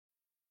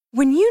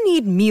When you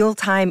need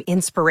mealtime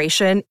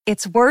inspiration,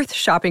 it's worth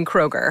shopping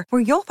Kroger,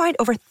 where you'll find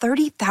over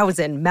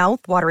 30,000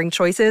 mouth-watering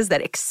choices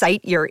that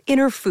excite your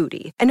inner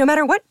foodie. And no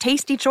matter what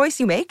tasty choice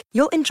you make,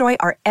 you'll enjoy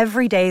our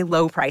everyday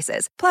low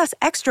prices, plus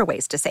extra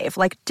ways to save,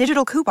 like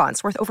digital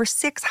coupons worth over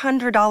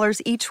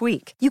 $600 each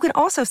week. You can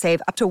also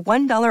save up to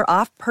 $1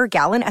 off per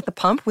gallon at the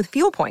pump with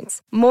fuel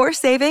points. More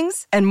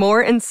savings and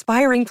more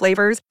inspiring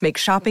flavors make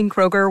shopping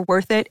Kroger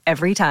worth it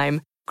every time.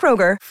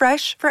 Kroger,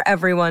 fresh for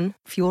everyone.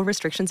 Fuel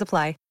restrictions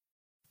apply.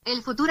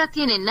 El futuro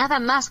tiene nada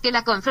más que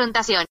la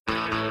confrontación.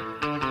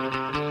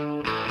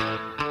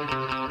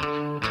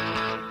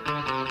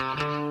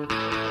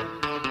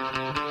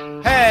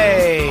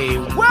 Hey,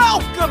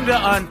 welcome to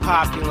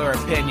Unpopular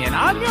Opinion.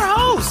 I'm your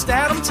host,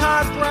 Adam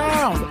Todd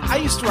Brown. I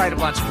used to write a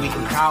bunch of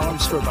weekly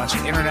columns for a bunch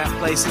of internet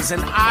places,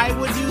 and I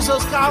would use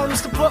those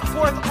columns to put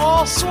forth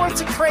all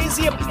sorts of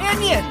crazy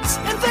opinions.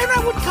 And then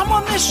I would come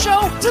on this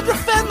show to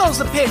defend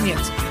those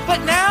opinions.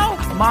 But now,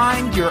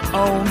 mind your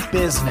own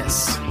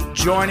business.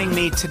 Joining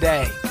me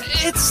today,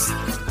 it's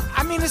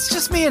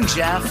just me and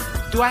Jeff.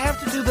 Do I have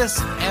to do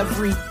this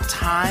every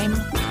time?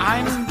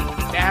 I'm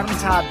Adam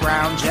Todd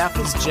Brown. Jeff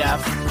is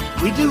Jeff.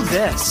 We do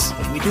this.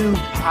 We do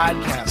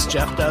podcasts.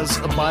 Jeff does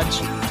a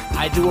bunch.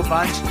 I do a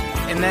bunch.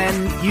 And then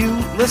you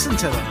listen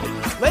to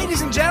them.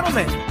 Ladies and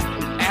gentlemen,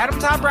 Adam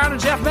Todd Brown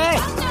and Jeff May.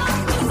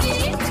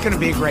 It's going to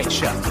be a great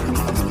show.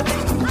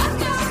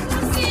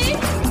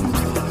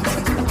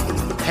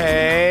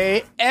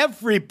 Hey,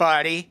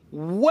 everybody.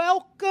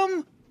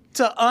 Welcome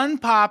to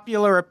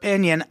Unpopular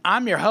Opinion.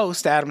 I'm your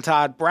host, Adam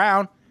Todd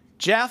Brown.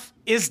 Jeff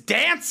is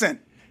dancing.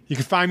 You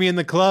can find me in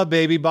the club,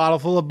 baby, bottle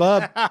full of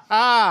bub.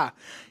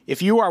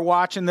 If you are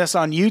watching this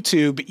on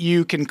YouTube,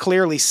 you can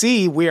clearly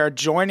see we are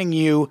joining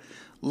you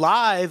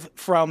live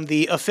from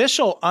the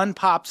official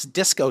Unpops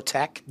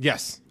discotheque.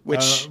 Yes.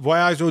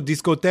 Voyage au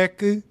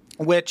discothèque.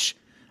 Which,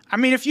 I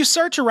mean, if you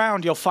search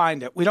around, you'll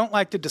find it. We don't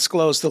like to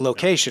disclose the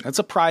location. It's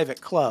a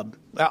private club.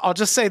 I'll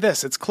just say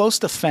this. It's close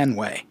to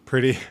Fenway.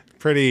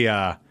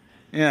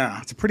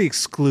 Yeah. It's a pretty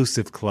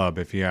exclusive club,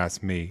 if you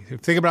ask me.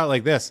 Think about it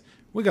like this.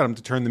 We got them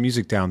to turn the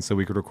music down so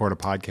we could record a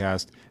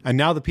podcast. And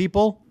now the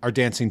people are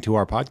dancing to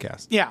our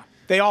podcast. Yeah.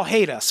 They all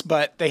hate us,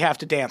 but they have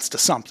to dance to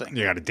something.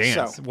 You got to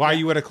dance. So, why are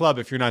you at a club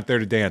if you're not there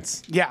to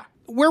dance? Yeah.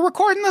 We're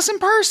recording this in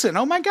person.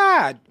 Oh, my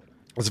God.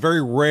 It's a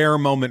very rare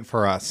moment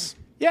for us.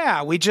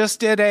 Yeah. We just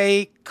did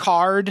a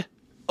card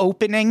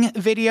opening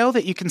video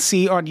that you can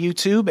see on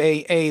YouTube,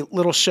 a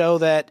little show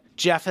that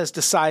Jeff has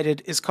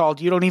decided is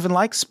called You Don't Even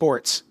Like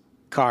Sports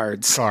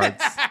Cards.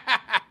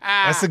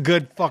 That's a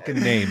good fucking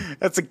name.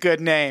 That's a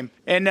good name.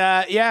 And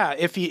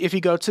if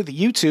you go to the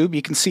YouTube,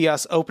 you can see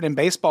us opening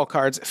baseball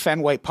cards at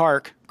Fenway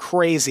Park.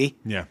 Crazy.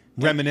 Yeah.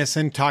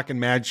 Reminiscing, talking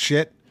mad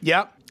shit.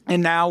 Yep.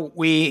 And now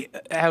we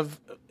have,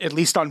 at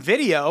least on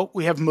video,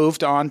 we have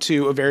moved on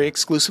to a very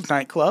exclusive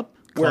nightclub.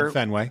 Club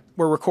Fenway.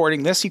 We're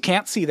recording this. You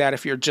can't see that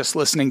if you're just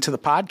listening to the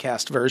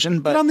podcast version.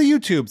 But on the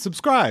YouTube,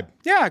 subscribe.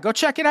 Yeah, go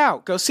check it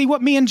out. Go see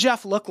what me and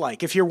Jeff look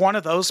like. If you're one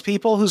of those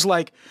people who's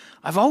like,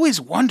 I've always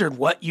wondered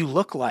what you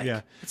look like.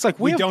 Yeah. It's like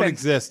we don't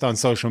exist on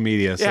social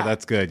media, so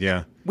that's good,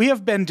 yeah. We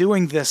have been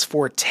doing this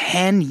for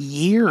 10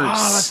 years.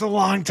 Oh, that's a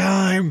long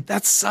time.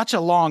 That's such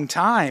a long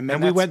time.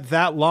 And we went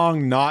that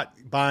long not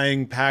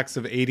buying packs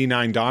of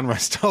 89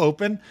 Donruss to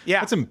open.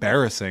 Yeah. That's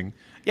embarrassing.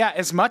 Yeah,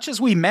 as much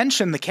as we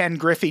mentioned the Ken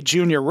Griffey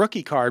Jr.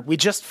 rookie card, we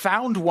just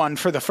found one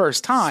for the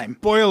first time.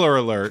 Spoiler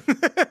alert.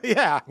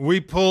 Yeah. We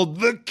pulled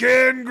the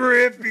Ken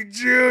Griffey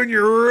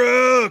Jr.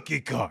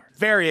 rookie card.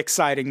 Very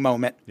exciting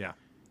moment. Yeah.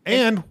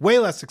 And way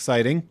less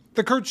exciting,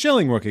 the Curt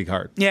Schilling rookie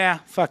card. Yeah,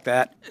 fuck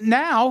that.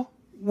 Now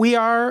we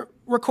are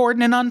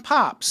recording in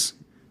Unpops.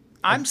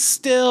 I'm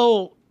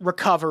still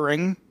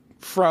recovering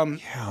from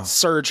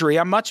surgery.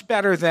 I'm much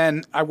better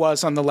than I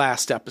was on the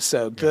last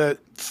episode. Yeah. The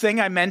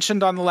thing I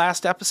mentioned on the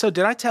last episode,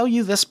 did I tell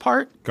you this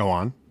part? Go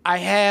on. I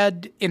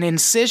had an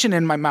incision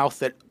in my mouth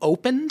that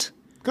opened.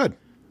 Good.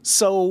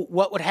 So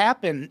what would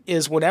happen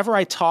is whenever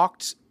I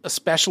talked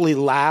especially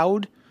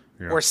loud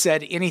or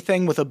said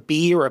anything with a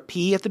B or a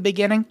P at the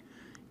beginning,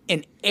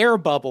 an air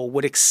bubble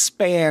would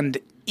expand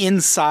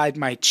inside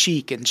my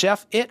cheek. And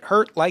Jeff, it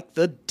hurt like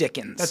the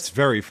dickens. That's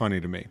very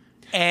funny to me.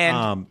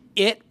 And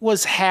it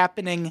was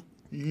happening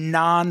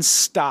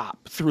nonstop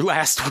through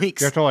last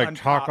week's. You have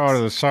to talk out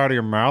of the side of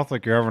your mouth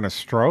like you're having a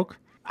stroke?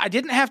 I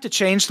didn't have to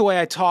change the way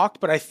I talked,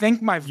 but I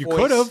think my voice... You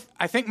could have.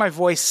 I think my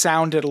voice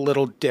sounded a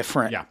little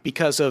different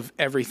because of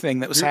everything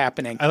that was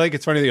happening. I like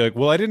it's funny that you're like,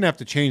 well, I didn't have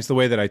to change the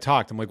way that I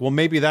talked. I'm like, well,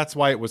 maybe that's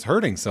why it was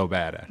hurting so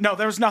bad. No,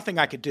 there was nothing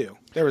I could do.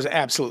 There was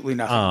absolutely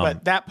nothing.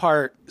 But that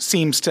part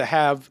seems to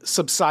have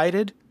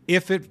subsided.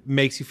 If it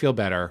makes you feel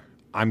better,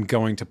 I'm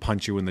going to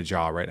punch you in the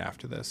jaw right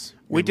after this.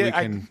 We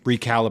can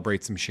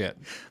recalibrate some shit.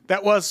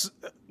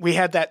 We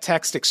had that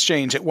text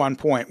exchange at one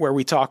point where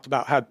we talked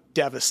about how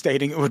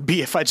devastating it would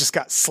be if I just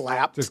got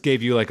slapped. Just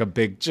gave you like a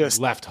big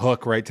left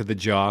hook right to the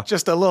jaw.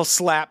 Just a little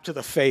slap to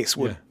the face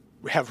would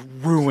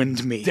have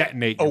ruined me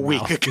Detonate a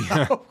week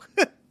ago.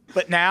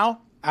 But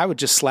now I would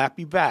just slap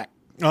you back.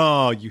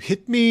 Oh, you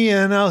hit me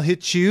and I'll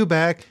hit you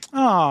back.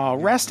 Oh,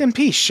 rest in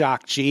peace,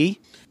 Shock G.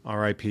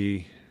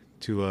 R.I.P.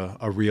 to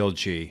a real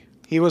G.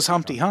 He was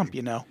Humpty Hump,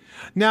 you know.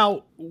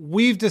 Now,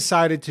 we've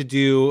decided to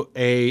do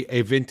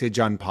a vintage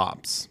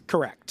Unpops.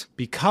 Correct.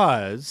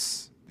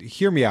 Because,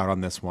 hear me out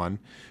on this one,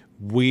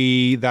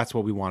 that's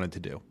what we wanted to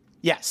do.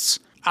 Yes.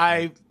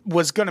 I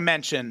was going to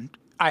mention,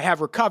 I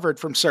have recovered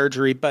from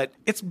surgery, but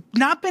it's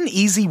not been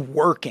easy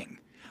working.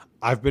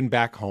 I've been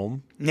back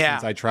home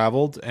since I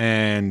traveled,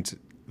 and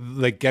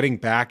like getting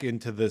back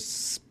into the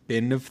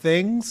spin of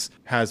things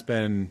has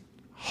been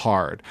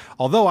hard.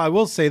 Although I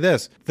will say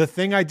this, the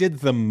thing I did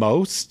the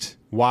most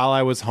while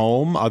I was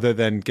home, other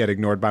than get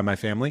ignored by my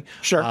family,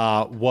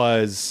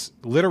 was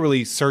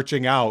literally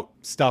searching out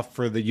stuff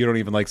for the You Don't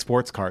Even Like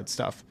Sports Card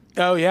stuff.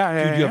 Oh,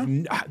 yeah.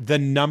 You have the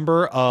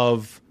number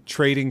of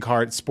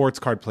sports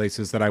card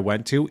places that I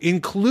went to,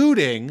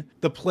 including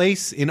the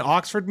place in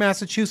Oxford,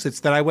 Massachusetts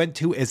that I went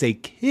to as a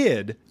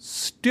kid,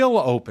 still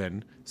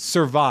open,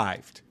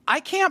 survived. I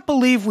can't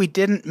believe we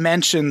didn't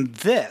mention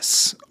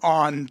this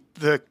on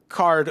the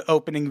card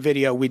opening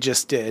video we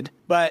just did,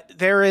 but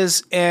there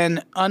is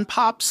an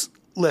Unpops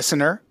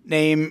listener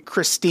named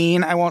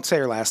Christine. I won't say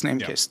her last name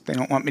in case they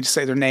don't want me to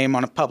say their name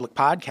on a public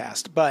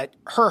podcast, but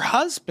her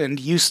husband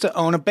used to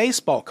own a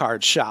baseball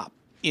card shop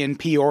in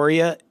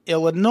Peoria,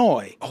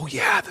 Illinois. Oh,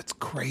 yeah, that's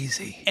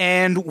crazy.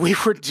 And we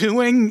were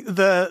doing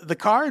the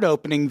card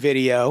opening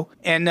video,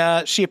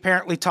 and she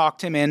apparently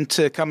talked him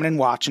into coming and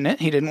watching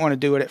it. He didn't want to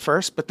do it at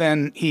first, but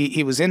then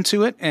he was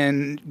into it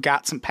and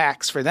got some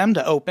packs for them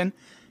to open.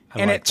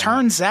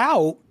 Turns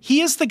out he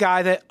is the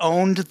guy that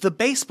owned the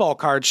baseball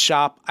card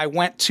shop I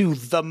went to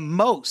the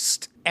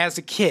most as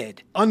a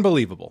kid.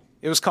 Unbelievable.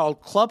 It was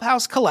called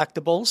Clubhouse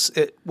Collectibles.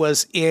 It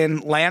was in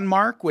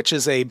Landmark, which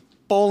is a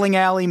bowling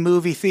alley,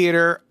 movie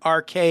theater,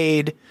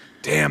 arcade.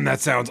 Damn, that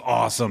sounds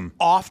awesome.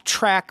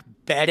 Off-track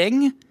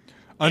betting.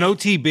 An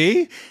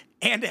OTB?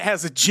 And it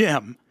has a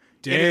gym.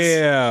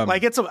 Damn.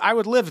 I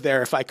would live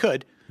there if I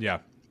could. Yeah.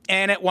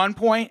 And at one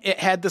point, it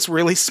had this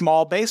really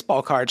small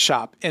baseball card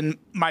shop. And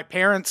my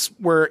parents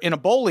were in a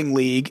bowling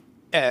league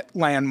at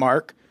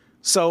Landmark.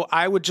 So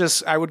I would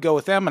go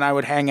with them and I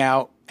would hang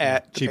out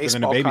at the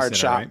baseball card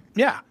shop. Right?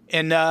 Yeah.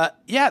 And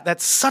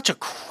that's such a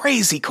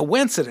crazy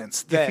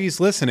coincidence. That if he's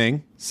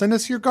listening, send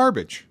us your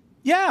garbage.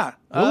 Yeah.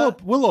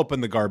 We'll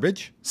open the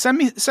garbage. Send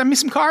me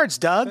some cards,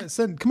 Doug.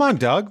 Come on,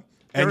 Doug.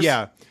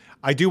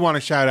 I do want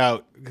to shout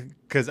out,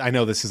 because I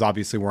know this is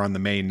obviously we're on the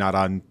main, not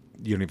on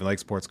You Don't Even Like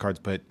Sports Cards,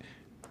 but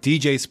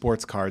DJ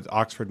Sports Cards,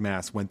 Oxford,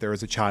 Mass. Went there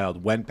as a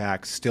child, went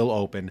back, still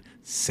open,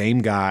 same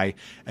guy.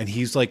 And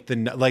he's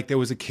there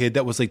was a kid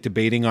that was like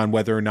debating on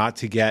whether or not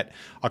to get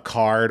a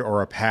card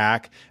or a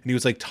pack. And he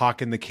was like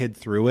talking the kid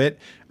through it.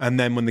 And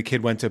then when the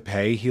kid went to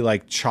pay, he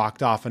like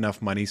chalked off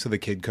enough money so the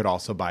kid could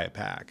also buy a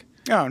pack.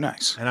 Oh,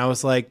 nice. And I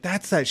was like,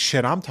 that's that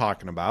shit I'm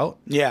talking about.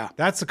 Yeah.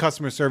 That's the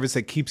customer service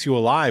that keeps you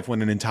alive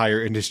when an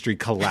entire industry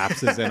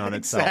collapses in on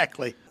itself.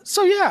 Exactly.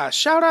 So yeah,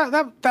 shout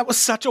out. That was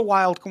such a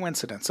wild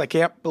coincidence. I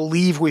can't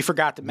believe we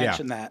forgot to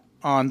mention that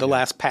on the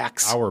last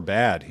PAX Our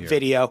bad here.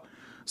 video.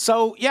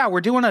 So yeah,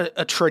 we're doing a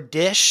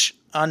Tradish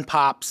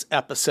Unpops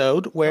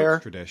episode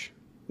where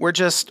we're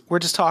just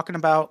talking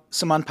about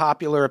some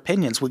unpopular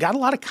opinions. We got a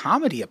lot of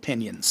comedy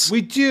opinions.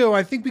 We do.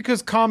 I think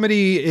because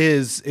comedy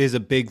is a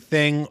big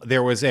thing.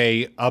 There was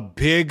a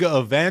big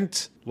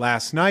event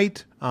last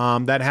night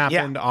that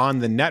happened on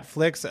the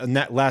Netflix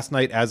last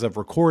night as of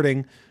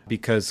recording,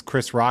 because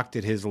Chris Rock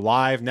did his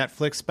live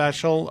Netflix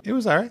special. It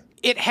was all right.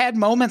 It had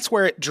moments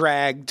where it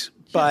dragged,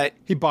 but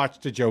he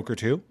botched a joke or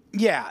two.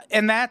 Yeah,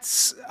 and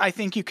that's, I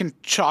think you can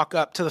chalk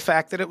up to the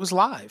fact that it was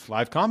live.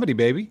 Live comedy,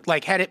 baby.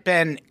 Like, had it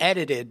been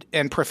edited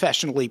and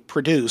professionally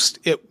produced,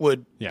 it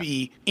would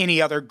be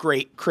any other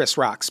great Chris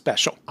Rock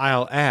special.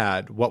 I'll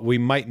add, what we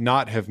might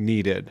not have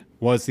needed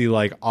was the,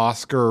 like,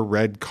 Oscar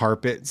red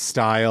carpet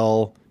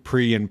style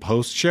pre- and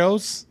post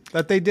shows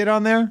that they did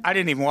on there. I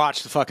didn't even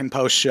watch the fucking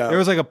post show. There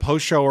was, like, a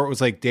post show where it was,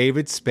 like,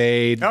 David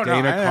Spade, Dana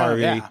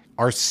Carvey,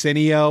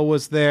 Arsenio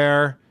was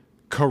there.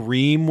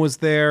 Kareem was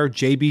there,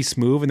 JB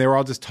Smoove, and they were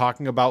all just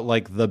talking about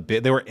like the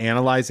bit. They were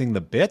analyzing the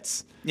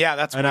bits. Yeah,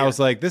 that's and weird. I was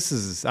like,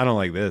 I don't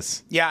like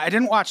this. Yeah, I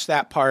didn't watch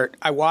that part.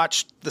 I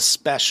watched the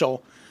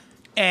special,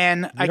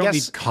 and I guess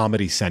need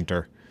Comedy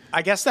Center.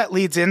 I guess that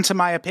leads into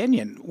my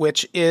opinion,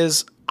 which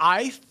is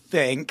I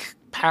think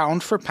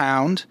pound for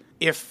pound,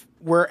 if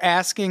we're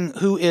asking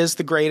who is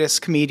the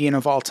greatest comedian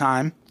of all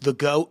time, the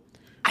GOAT,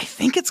 I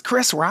think it's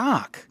Chris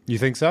Rock. You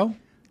think so?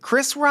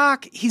 Chris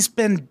Rock, he's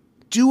been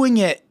doing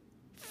it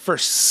for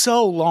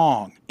so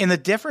long. And the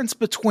difference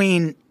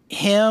between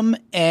him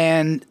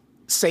and,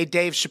 say,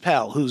 Dave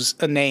Chappelle, who's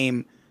a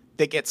name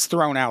that gets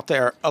thrown out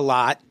there a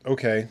lot.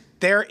 Okay.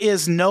 There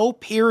is no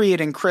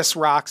period in Chris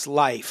Rock's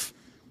life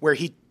where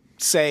he,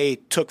 say,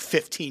 took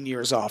 15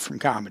 years off from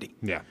comedy.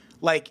 Yeah.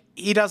 Like,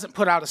 he doesn't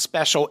put out a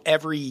special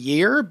every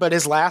year, but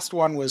his last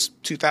one was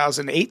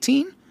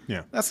 2018.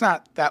 Yeah. That's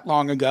not that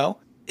long ago.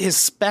 His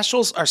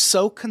specials are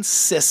so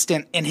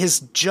consistent and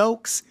his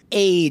jokes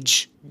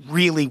age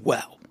really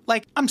well.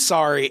 Like, I'm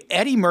sorry,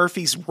 Eddie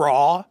Murphy's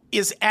Raw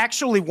is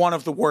actually one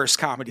of the worst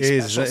comedy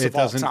specials of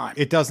all time.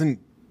 It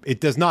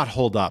does not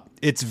hold up.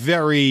 It's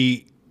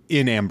very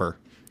in amber.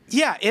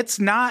 Yeah, it's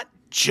not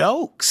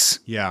jokes.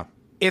 Yeah.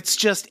 It's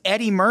just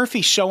Eddie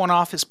Murphy showing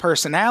off his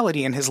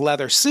personality in his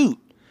leather suit.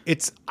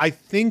 I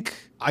think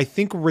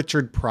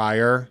Richard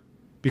Pryor,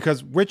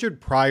 because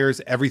Richard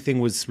Pryor's everything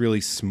was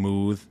really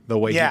smooth the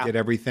way he did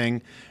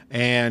everything.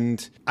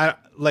 And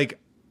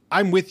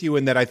I'm with you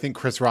in that I think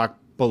Chris Rock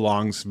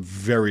belongs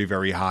very,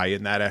 very high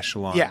in that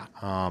echelon. Yeah.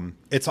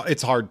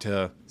 It's hard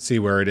to see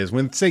where it is.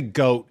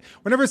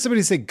 Whenever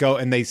somebody say GOAT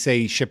and they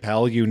say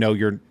Chappelle,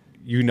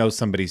 you know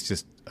somebody's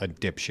just a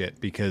dipshit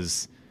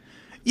because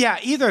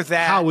either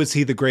that. How is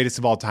he the greatest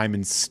of all time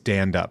in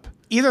stand-up?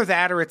 Either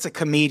that or it's a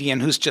comedian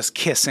who's just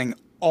kissing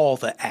all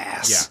the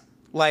ass. Yeah.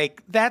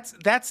 Like,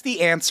 that's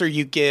the answer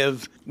you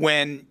give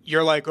when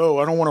you're like, oh,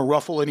 I don't want to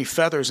ruffle any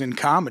feathers in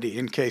comedy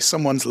in case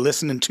someone's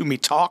listening to me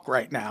talk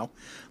right now.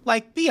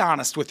 Like, be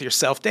honest with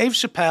yourself. Dave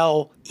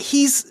Chappelle,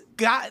 he's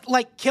got,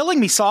 like, Killing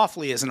Me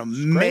Softly is an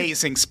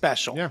amazing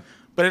special. Yeah.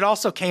 But it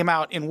also came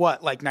out in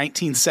what, like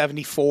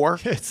 1974?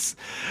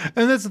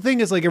 And that's the thing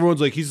is, like, everyone's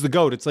like, he's the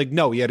GOAT. It's like,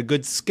 no, he had a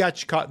good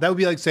sketch. That would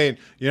be like saying,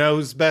 you know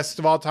who's best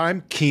of all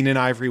time? Keenen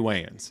Ivory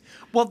Wayans.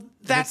 Well,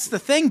 that's the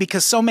thing,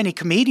 because so many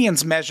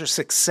comedians measure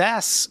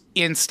success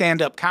in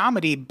stand-up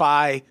comedy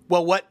by,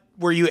 well, what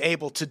were you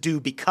able to do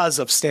because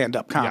of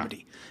stand-up comedy?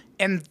 Yeah.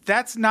 And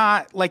that's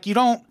not, like,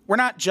 we're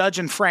not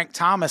judging Frank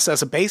Thomas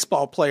as a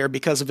baseball player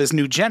because of his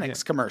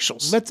Nugenix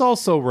commercials. Let's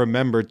also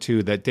remember,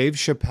 too, that Dave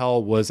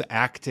Chappelle was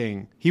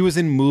acting. He was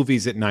in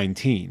movies at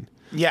 19.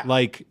 Yeah.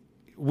 Like,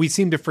 we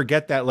seem to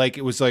forget that, like,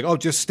 it was like, oh,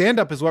 just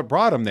stand-up is what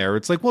brought him there.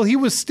 It's like, well, he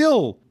was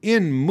still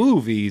in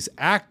movies,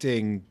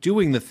 acting,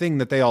 doing the thing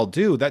that they all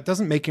do. That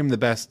doesn't make him the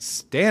best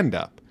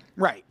stand-up.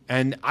 Right.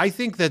 And I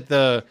think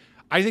that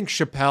I think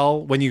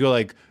Chappelle, when you go,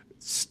 like,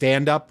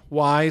 stand-up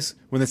wise,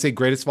 when they say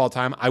greatest of all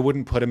time, I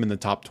wouldn't put him in the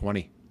top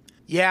 20.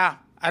 Yeah,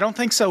 I don't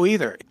think so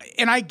either.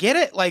 And I get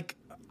it. Like,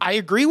 I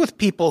agree with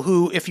people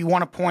who, if you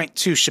want to point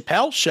to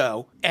Chappelle's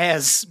show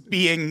as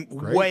being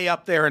way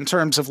up there in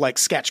terms of, like,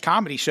 sketch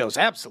comedy shows,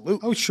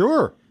 absolutely. Oh,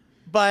 sure.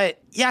 But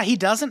yeah, he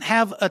doesn't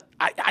have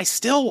I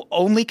still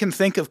only can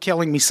think of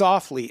Killing Me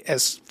Softly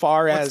as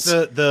far as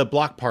the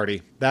Block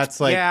Party. That's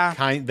like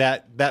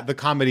that the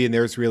comedy in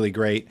there is really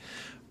great.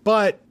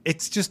 But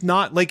it's just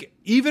not, like,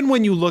 even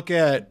when you look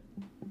at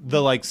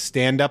the, like,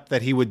 stand-up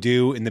that he would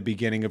do in the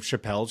beginning of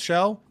Chappelle's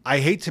show, I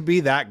hate to be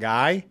that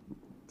guy.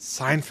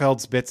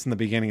 Seinfeld's bits in the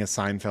beginning of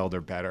Seinfeld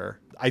are better.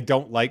 I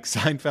don't like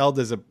Seinfeld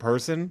as a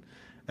person,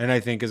 and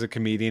I think as a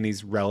comedian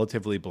he's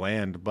relatively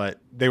bland, but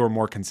they were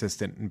more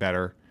consistent and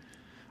better.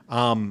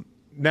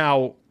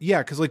 Now, yeah,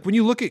 because, like, when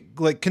you look at,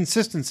 like,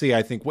 consistency,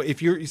 I think if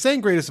you're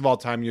saying greatest of all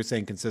time, you're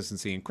saying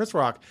consistency, and Chris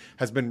Rock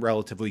has been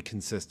relatively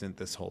consistent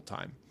this whole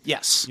time.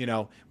 Yes. You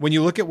know, when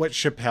you look at what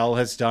Chappelle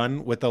has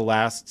done with the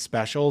last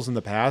specials in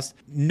the past,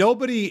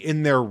 nobody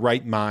in their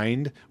right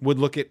mind would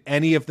look at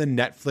any of the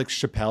Netflix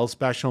Chappelle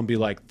special and be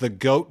like, the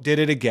GOAT did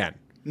it again.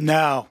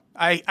 No,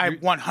 I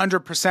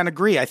 100%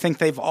 agree. I think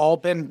they've all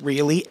been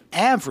really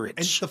average.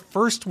 And the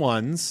first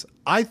ones,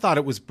 I thought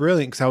it was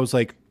brilliant because I was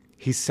like,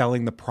 he's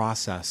selling the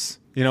process.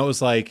 You know, it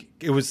was like,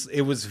 it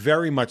was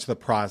very much the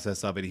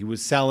process of it. He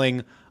was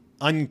selling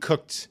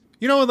uncooked,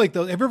 you know, like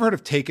have you ever heard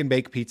of take and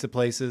bake pizza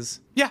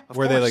places? Yeah, of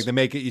course. They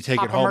make it, you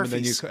take it home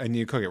Murphy's. And then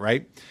you cook it,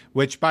 right?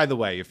 Which, by the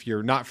way, if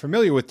you're not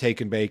familiar with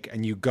take and bake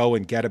and you go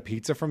and get a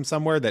pizza from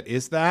somewhere that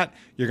is that,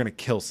 you're going to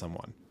kill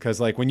someone.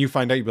 Because, like, when you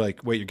find out, you'll be like,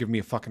 wait, you're giving me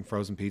a fucking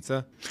frozen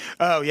pizza?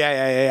 Oh,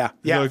 yeah.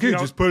 Yeah, like, hey,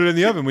 just put it in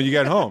the oven when you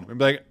get home. And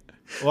be like,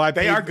 well,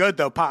 they are good,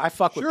 though. I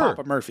fuck with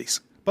Papa Murphy's.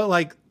 But,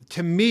 like,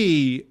 to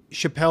me,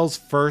 Chappelle's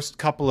first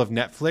couple of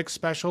Netflix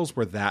specials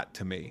were that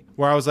to me,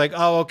 where I was like,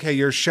 oh, okay,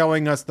 you're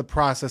showing us the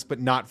process,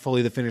 but not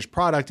fully the finished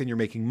product, and you're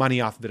making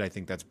money off of it. I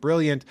think that's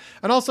brilliant.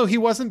 And also, he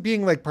wasn't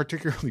being, like,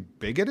 particularly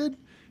bigoted.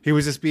 He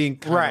was just being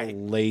kind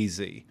of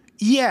lazy.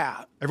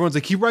 Yeah. Everyone's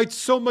like, he writes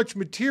so much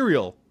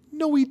material.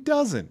 No, he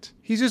doesn't.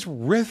 He's just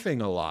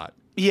riffing a lot.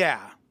 Yeah.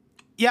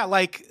 Yeah,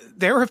 like,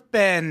 there have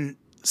been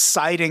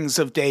sightings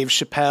of Dave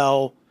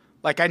Chappelle.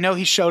 Like, I know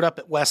he showed up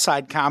at West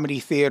Side Comedy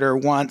Theater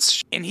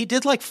once, and he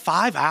did, like,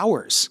 5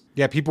 hours.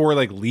 Yeah, people were,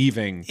 like,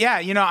 leaving. Yeah,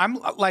 you know, I'm,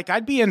 like,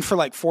 I'd be in for,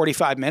 like,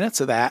 45 minutes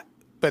of that.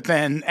 But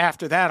then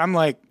after that, I'm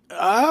like,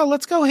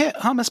 let's go hit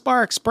Hummus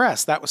Bar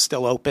Express. That was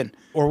still open.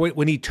 Or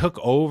when he took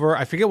over,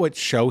 I forget what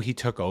show he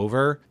took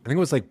over. I think it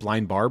was, like,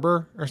 Blind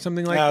Barber or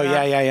something like that.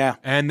 Oh, yeah.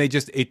 And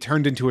it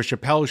turned into a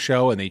Chappelle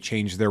show, and they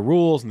changed their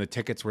rules, and the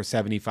tickets were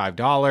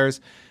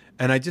 $75.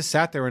 And I just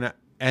sat there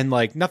and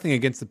like, nothing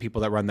against the people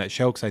that run that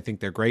show, because I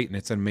think they're great and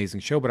it's an amazing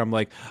show. But I'm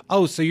like,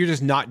 oh, so you're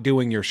just not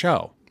doing your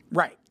show.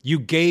 Right. You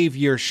gave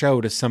your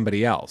show to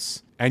somebody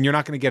else, and you're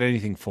not going to get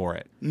anything for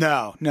it.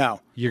 No.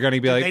 You're going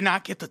to be like... Did they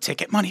not get the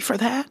ticket money for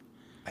that?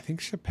 I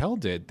think Chappelle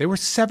did. They were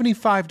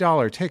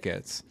 $75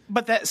 tickets.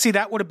 But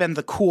that would have been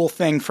the cool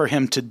thing for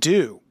him to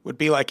do. Would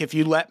be like, if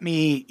you let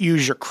me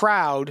use your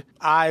crowd,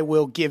 I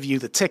will give you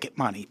the ticket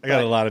money. I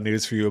got a lot of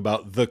news for you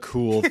about the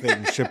cool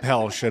thing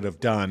Chappelle should have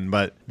done,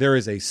 but there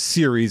is a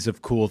series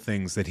of cool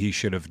things that he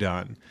should have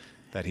done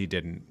that he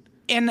didn't.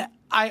 And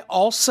I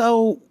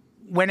also,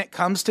 when it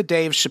comes to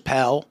Dave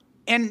Chappelle,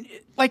 and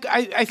like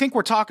I think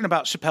we're talking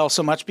about Chappelle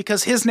so much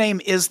because his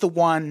name is the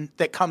one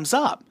that comes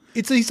up.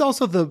 He's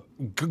also the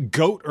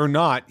GOAT or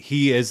not,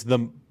 he is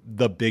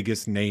the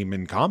biggest name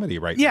in comedy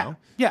right now.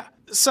 Yeah.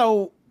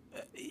 So,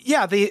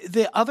 yeah,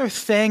 the other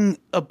thing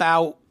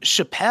about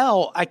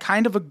Chappelle, I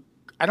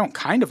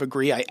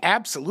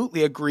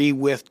absolutely agree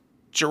with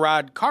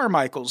Gerard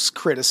Carmichael's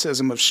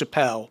criticism of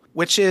Chappelle,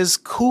 which is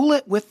cool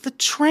it with the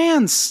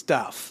trans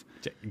stuff.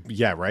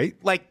 Yeah, right?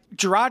 Like,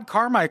 Gerard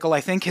Carmichael,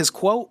 I think his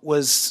quote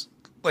was,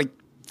 like,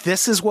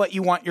 this is what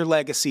you want your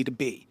legacy to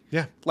be.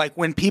 Yeah. Like,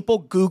 when people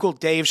Google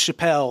Dave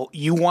Chappelle,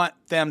 you want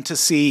them to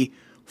see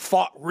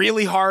fought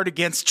really hard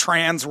against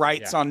trans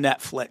rights on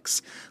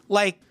Netflix.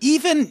 Like,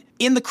 even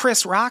in the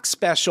Chris Rock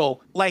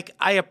special, like,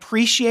 I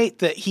appreciate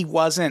that he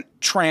wasn't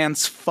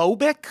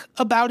transphobic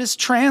about his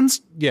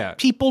trans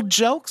people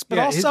jokes, but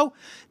also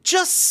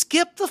just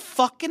skip the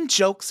fucking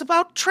jokes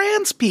about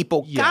trans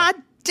people. Yeah. God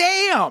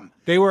damn.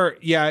 They were,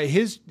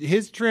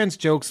 his trans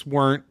jokes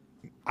weren't,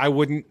 I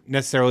wouldn't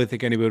necessarily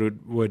think anybody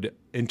would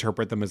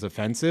interpret them as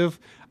offensive.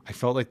 I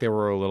felt like they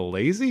were a little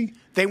lazy.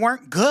 They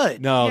weren't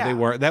good. No, they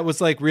weren't. That was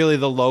like really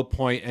the low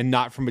point, and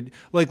not from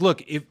like,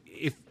 look, if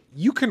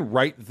you can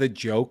write the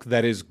joke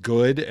that is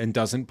good and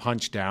doesn't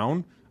punch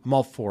down, I'm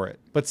all for it.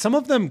 But some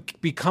of them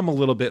become a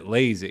little bit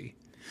lazy.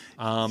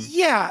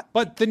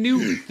 But the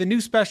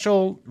new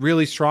special,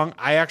 really strong.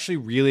 I actually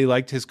really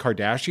liked his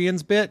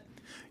Kardashians bit.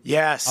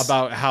 Yes.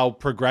 About how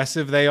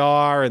progressive they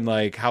are and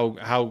like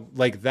how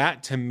like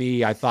that to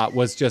me I thought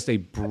was just a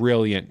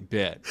brilliant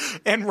bit.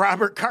 And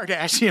Robert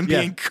Kardashian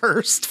being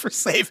cursed for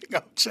saving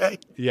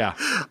OJ. Yeah.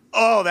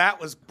 Oh, that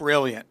was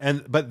brilliant.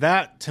 But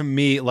that to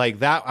me, like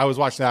that, I was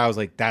watching that, I was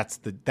like, that's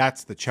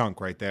the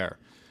chunk right there.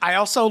 I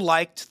also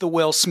liked the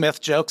Will Smith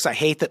jokes. I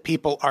hate that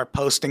people are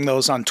posting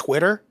those on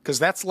Twitter because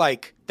that's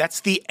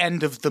the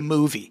end of the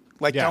movie.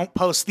 Like, don't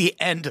post the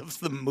end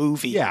of the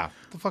movie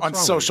on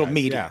social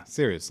media. Yeah,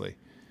 seriously.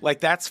 Like,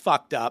 that's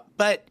fucked up.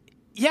 But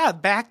yeah,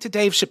 back to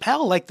Dave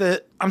Chappelle. Like,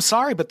 I'm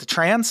sorry, but the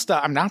trans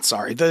stuff, I'm not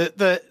sorry.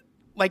 The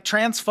like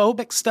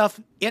transphobic stuff,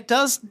 it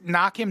does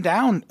knock him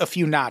down a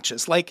few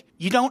notches. Like,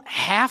 you don't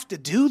have to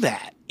do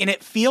that. And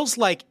it feels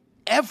like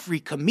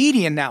every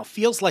comedian now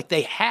feels like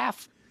they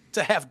have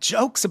to have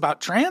jokes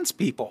about trans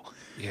people.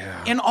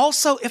 Yeah. And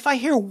also, if I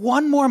hear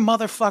one more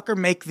motherfucker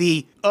make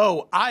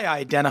I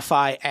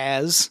identify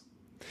as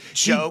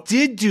joke.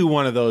 He did do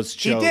one of those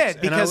jokes. He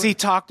did, because he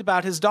talked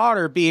about his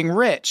daughter being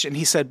rich, and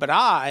he said, but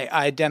I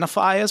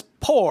identify as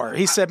poor.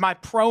 He said, my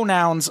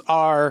pronouns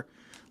are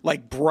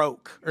like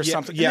broke or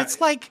something. Yeah. And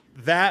it's like...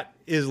 That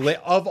is,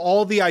 of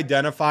all the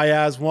identify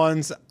as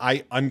ones,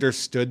 I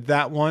understood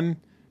that one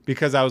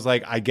because I was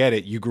like, I get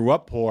it. You grew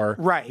up poor.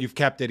 Right. You've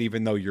kept it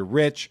even though you're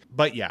rich.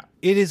 But yeah,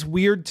 it is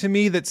weird to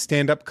me that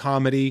stand-up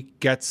comedy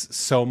gets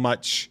so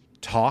much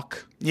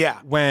talk. Yeah.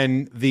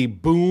 When the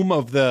boom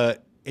of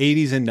the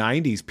 80s and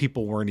 90s,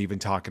 people weren't even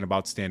talking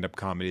about stand-up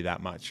comedy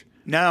that much.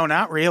 No,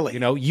 not really. You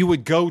know, you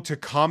would go to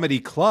comedy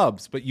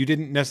clubs, but you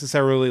didn't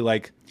necessarily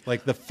like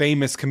the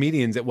famous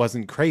comedians. It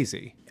wasn't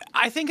crazy.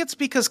 I think it's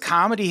because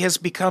comedy has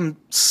become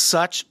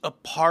such a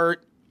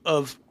part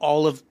of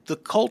all of the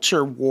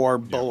culture war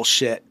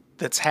bullshit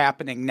that's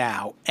happening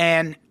now.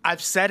 And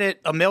I've said it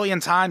a million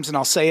times and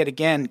I'll say it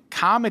again.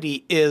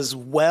 Comedy is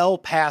well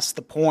past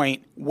the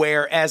point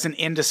where, as an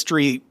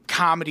industry,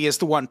 comedy is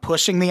the one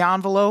pushing the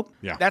envelope.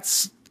 Yeah.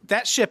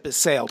 That ship has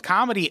sailed.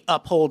 Comedy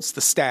upholds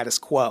the status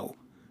quo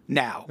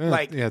now.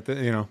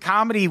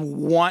 Comedy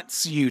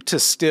wants you to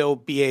still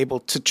be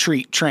able to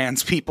treat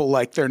trans people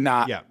like they're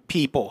not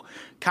people.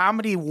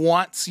 Comedy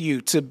wants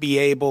you to be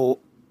able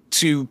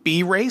to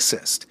be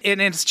racist.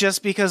 And it's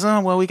just because,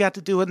 we got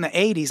to do it in the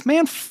 80s.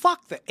 Man,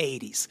 fuck the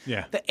 80s.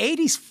 Yeah. The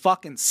 80s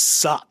fucking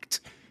sucked.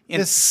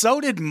 And so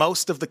did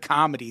most of the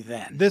comedy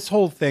then. This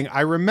whole thing,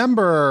 I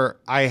remember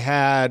I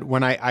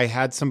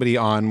had somebody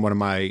on one of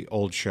my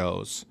old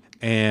shows,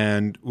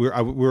 and we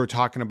were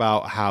talking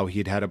about how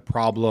he'd had a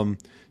problem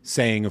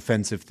saying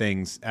offensive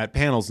things at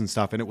panels and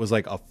stuff, and it was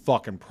like a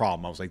fucking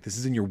problem. I was like, this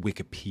is in your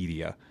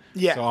Wikipedia.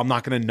 Yeah. So I'm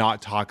not going to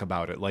not talk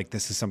about it. Like,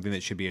 this is something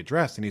that should be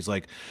addressed. And he's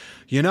like,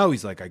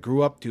 I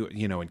grew up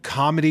in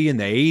comedy in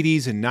the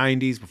 80s and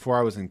 90s before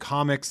I was in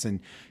comics.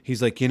 And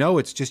he's like,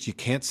 it's just, you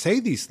can't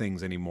say these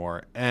things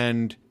anymore.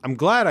 And I'm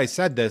glad I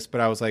said this, but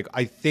I was like,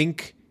 I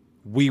think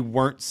we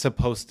weren't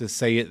supposed to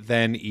say it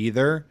then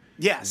either.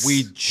 Yes.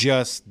 We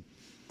just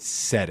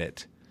said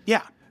it.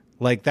 Yeah.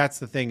 Like, that's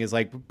the thing, is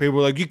like, people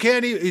were like, you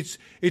can't even,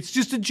 it's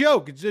just a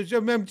joke.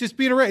 I'm just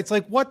being a It's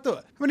like,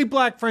 how many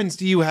black friends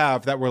do you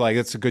have that were like,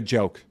 it's a good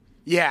joke?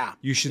 Yeah.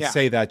 You should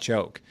say that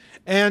joke.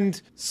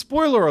 And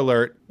spoiler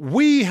alert,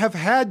 we have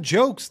had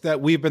jokes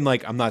that we've been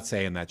like, I'm not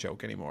saying that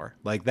joke anymore.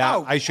 Like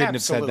that, I shouldn't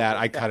have said that.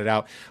 I cut it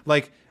out.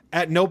 Like,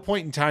 at no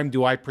point in time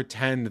do I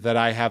pretend that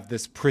I have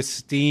this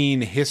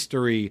pristine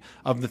history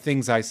of the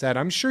things I said.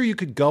 I'm sure you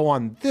could go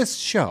on this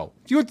show.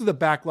 If you went to the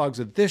backlogs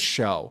of this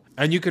show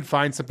and you could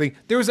find something.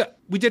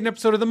 We did an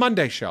episode of the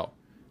Monday show.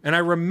 And I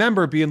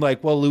remember being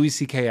like, well, Louis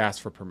C.K.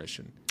 asked for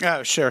permission.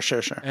 Oh, sure.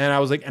 And I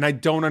was like, and I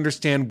don't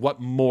understand what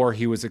more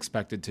he was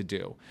expected to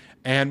do.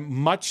 And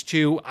much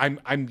to, I'm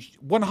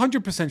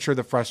 100% sure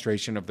the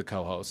frustration of the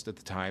co-host at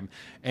the time.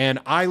 And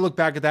I look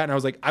back at that and I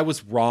was like, I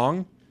was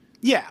wrong.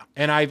 Yeah.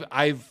 And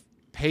I've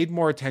paid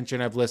more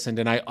attention, I've listened,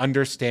 and I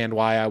understand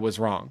why I was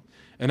wrong.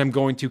 And I'm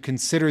going to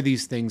consider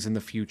these things in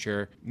the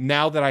future.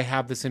 Now that I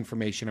have this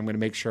information, I'm going to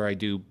make sure I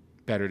do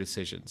better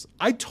decisions.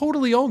 I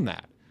totally own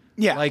that.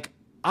 Yeah. Like,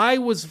 I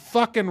was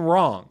fucking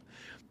wrong.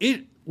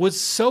 It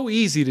was so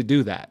easy to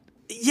do that.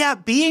 Yeah,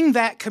 being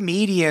that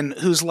comedian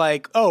who's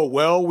like, oh,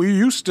 well,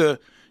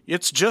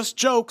 it's just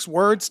jokes,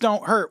 words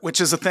don't hurt,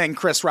 which is a thing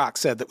Chris Rock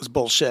said that was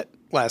bullshit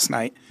last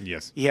night.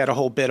 Yes. He had a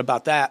whole bit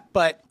about that.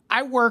 But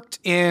I worked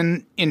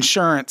in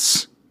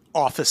insurance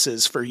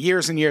offices for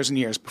years and years and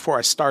years before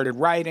I started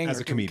writing as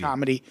a comedian.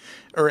 Comedy.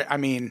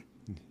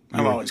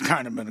 I've always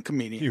kind of been a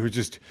comedian. You're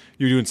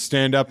doing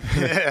stand-up?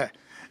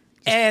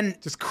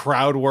 And just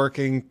crowd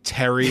working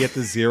Terry at the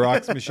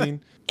Xerox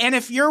machine. And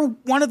if you're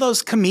one of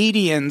those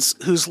comedians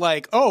who's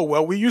like, oh,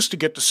 well, we used to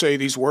get to say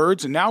these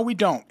words and now we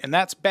don't, and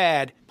that's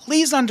bad,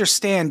 please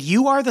understand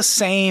you are the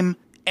same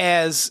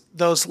as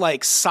those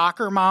like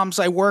soccer moms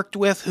I worked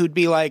with who'd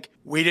be like,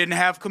 we didn't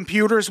have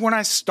computers when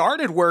I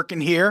started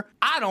working here.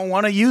 I don't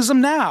want to use them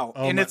now.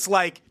 It's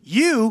like,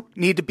 you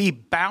need to be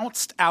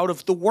bounced out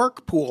of the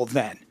work pool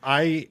then.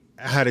 I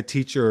had a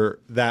teacher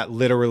that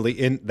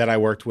that I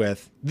worked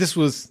with. This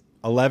was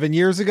 11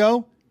 years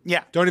ago.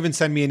 Yeah. Don't even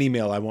send me an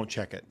email. I won't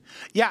check it.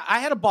 Yeah. I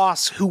had a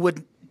boss who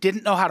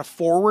didn't know how to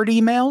forward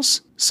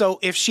emails. So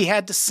if she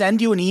had to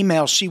send you an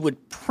email, she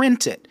would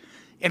print it.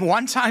 And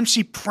one time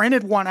she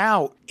printed one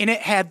out and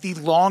it had the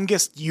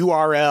longest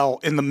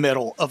URL in the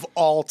middle of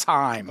all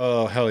time.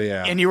 Oh, hell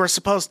yeah. And you were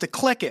supposed to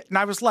click it. And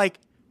I was like,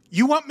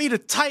 you want me to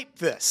type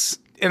this?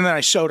 And then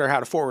I showed her how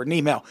to forward an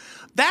email.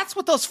 That's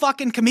what those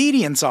fucking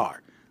comedians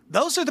are.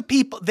 Those are the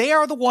people, they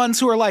are the ones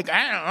who are like,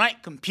 I don't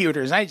like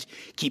computers. I just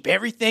keep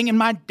everything in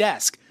my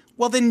desk.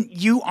 Well, then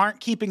you aren't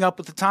keeping up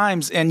with the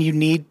times and you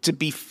need to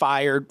be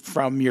fired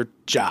from your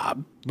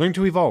job. Learn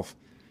to evolve.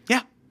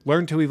 Yeah.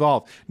 Learn to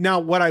evolve. Now,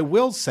 what I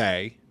will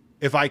say,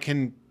 if I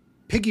can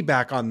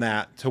piggyback on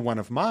that to one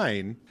of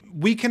mine,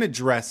 we can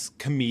address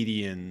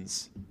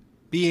comedians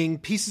being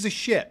pieces of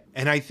shit.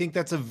 And I think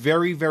that's a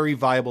very, very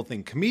viable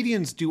thing.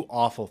 Comedians do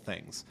awful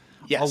things.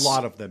 Yes. A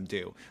lot of them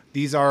do.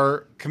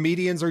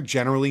 Comedians are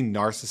generally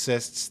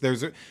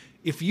narcissists.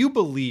 If you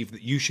believe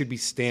that you should be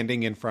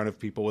standing in front of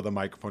people with a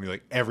microphone, you're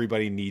like,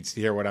 everybody needs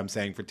to hear what I'm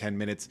saying for 10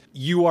 minutes.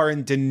 You are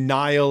in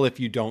denial if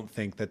you don't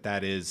think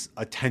that is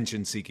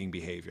attention-seeking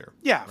behavior.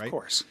 Yeah, right? Of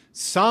course.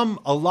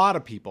 A lot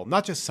of people,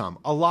 not just some,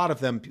 a lot of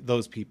them,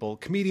 those people,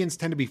 comedians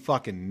tend to be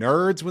fucking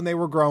nerds when they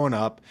were growing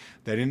up.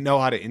 They didn't know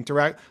how to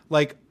interact.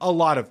 Like a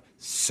lot of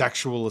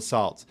sexual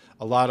assaults,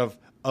 a lot of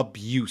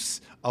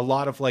abuse, a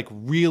lot of like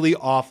really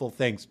awful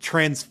things,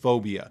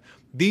 transphobia.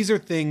 These are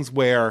things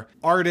where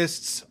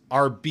artists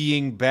are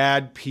being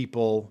bad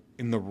people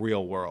in the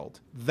real world.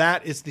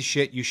 That is the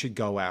shit you should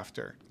go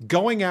after.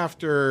 Going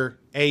after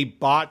a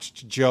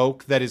botched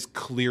joke that is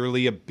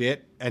clearly a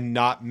bit and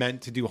not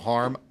meant to do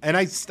harm. And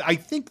I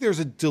think there's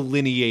a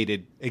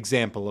delineated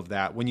example of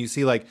that when you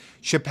see like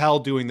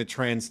Chappelle doing the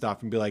trans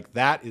stuff and be like,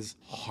 that is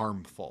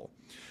harmful.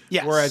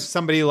 Yes. Whereas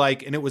somebody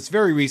like, and it was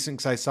very recent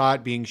because I saw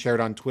it being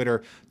shared on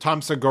Twitter,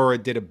 Tom Segura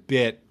did a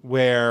bit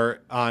where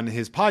on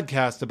his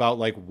podcast about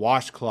like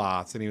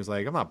washcloths, and he was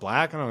like, I'm not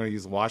black, I don't want to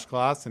use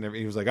washcloths. And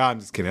he was like, oh, I'm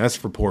just kidding, that's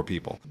for poor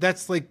people.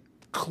 That's like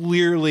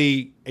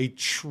clearly a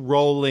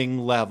trolling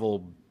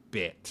level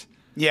bit.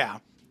 Yeah.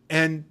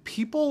 And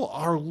people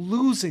are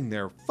losing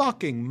their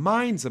fucking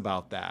minds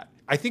about that.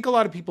 I think a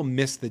lot of people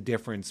miss the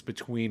difference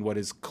between what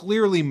is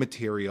clearly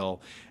material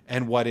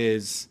and what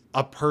is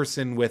a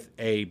person with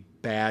a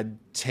bad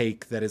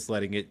take that is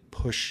letting it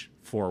push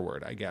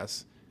forward, I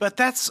guess. But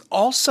that's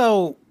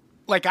also,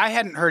 like, I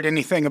hadn't heard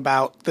anything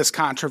about this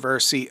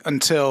controversy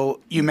until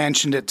you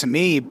mentioned it to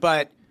me,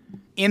 but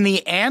in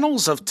the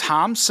annals of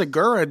Tom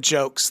Segura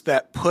jokes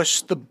that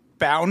push the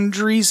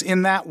boundaries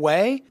in that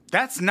way,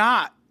 that's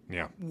not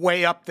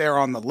way up there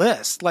on the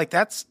list.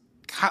 That's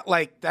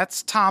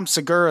Tom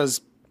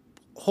Segura's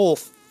whole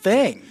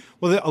thing.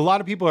 Well, a lot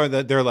of people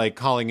they're like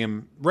calling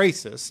him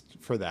racist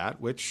for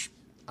that, which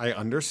I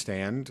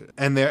understand.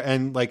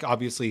 And like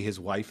obviously his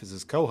wife is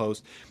his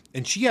co-host,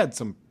 and she had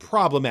some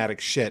problematic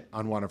shit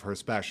on one of her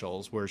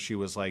specials where she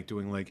was like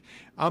doing like,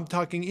 I'm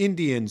talking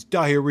Indians,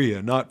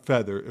 diarrhea, not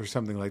feather, or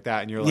something like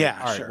that. And you're like,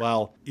 all right, sure.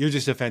 Well, you're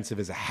just offensive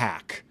as a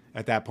hack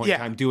at that point in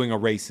time, doing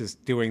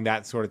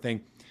that sort of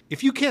thing.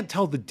 if you can't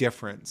tell the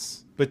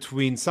difference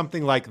between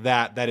something like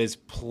that is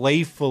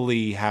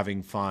playfully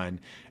having fun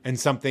and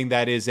something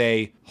that is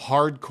a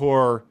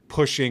hardcore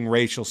pushing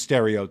racial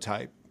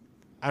stereotype,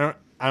 I don't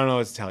know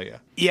what to tell you.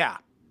 Yeah.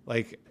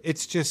 Like,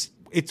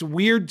 it's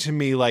weird to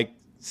me. Like,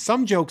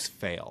 some jokes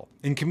fail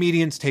and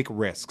comedians take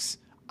risks.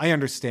 I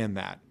understand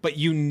that. But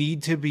you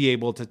need to be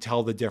able to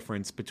tell the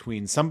difference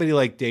between somebody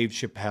like Dave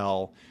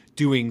Chappelle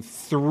doing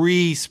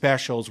 3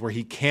 specials where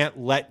he can't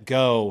let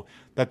go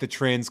that the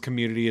trans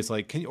community is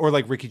like, or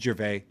like Ricky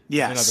Gervais,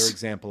 yes, another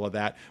example of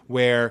that,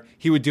 where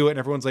he would do it and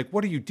everyone's like,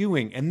 what are you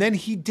doing? And then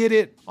he did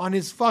it on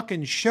his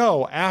fucking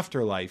show,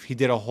 Afterlife. He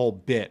did a whole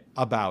bit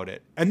about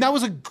it. And that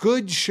was a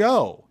good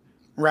show.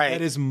 Right.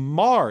 That is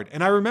marred.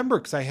 And I remember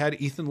because I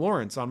had Ethan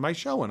Lawrence on my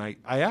show and I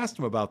asked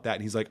him about that.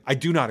 And he's like, I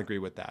do not agree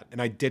with that.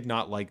 And I did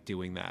not like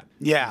doing that.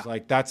 Yeah. He's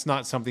like, that's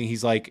not something,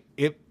 he's like,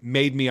 it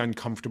made me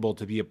uncomfortable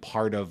to be a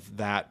part of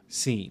that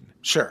scene.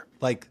 Sure.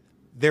 Like,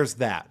 there's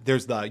that.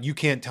 There's the you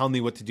can't tell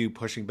me what to do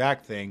pushing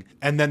back thing.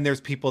 And then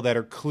there's people that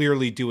are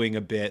clearly doing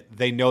a bit.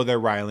 They know they're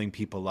riling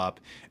people up.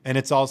 And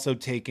it's also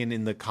taken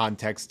in the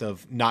context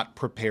of not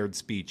prepared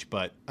speech,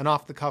 but an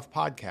off-the-cuff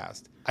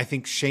podcast. I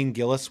think Shane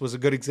Gillis was a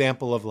good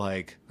example of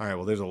like, all right,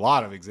 well, there's a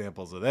lot of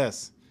examples of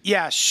this.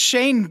 Yeah,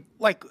 Shane,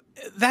 like,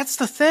 that's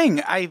the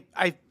thing.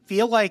 I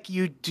feel like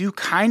you do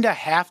kind of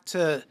have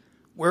to,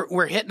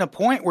 we're hitting a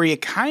point where you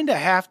kind of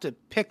have to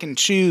pick and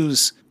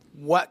choose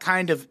what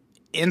kind of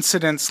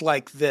incidents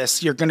like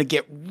this you're going to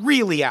get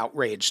really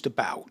outraged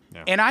about.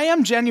 Yeah. And I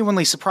am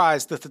genuinely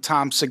surprised that the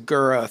Tom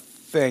Segura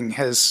thing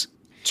has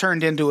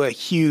turned into a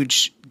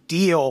huge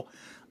deal,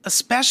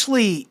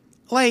 especially,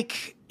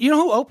 like, you know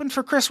who opened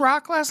for Chris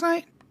Rock last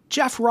night?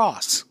 Jeff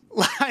Ross.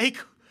 Like,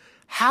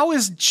 how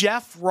is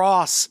Jeff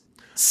Ross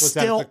still... Was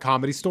that at the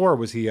Comedy Store, or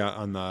was he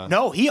on the...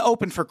 No, he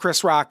opened for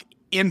Chris Rock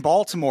in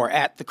Baltimore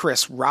at the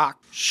Chris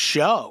Rock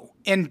show.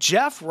 And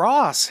Jeff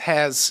Ross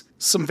has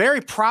some very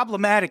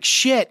problematic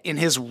shit in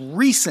his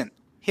recent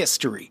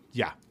history.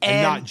 Yeah,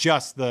 and not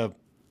just the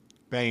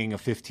banging a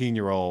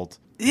 15-year-old.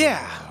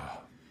 Yeah.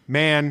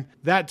 Man,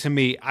 that to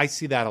me, I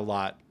see that a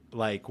lot.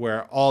 Like,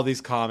 where all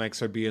these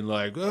comics are being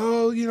like,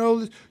 oh, you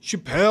know,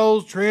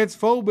 Chappelle's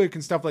transphobic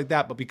and stuff like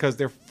that. But because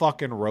they're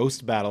fucking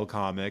roast battle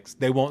comics,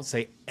 they won't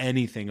say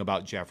anything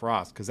about Jeff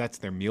Ross because that's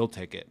their meal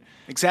ticket.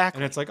 Exactly.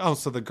 And it's like, oh,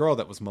 so the girl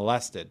that was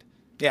molested.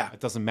 Yeah. It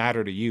doesn't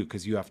matter to you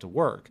because you have to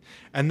work.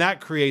 And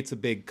that creates a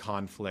big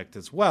conflict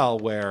as well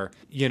where,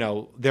 you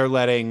know, they're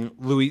letting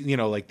Louis, you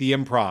know, like the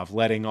Improv,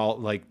 letting all,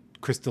 like,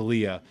 Chris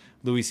D'Elia,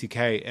 Louis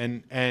C.K.,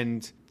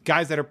 and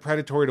guys that are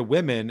predatory to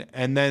women,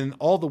 and then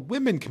all the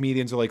women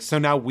comedians are like, so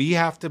now we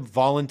have to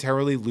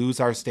voluntarily lose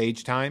our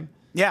stage time?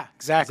 Yeah,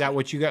 exactly. Is that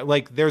what you got?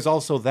 Like, there's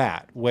also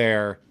that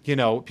where, you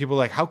know, people are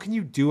like, how can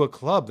you do a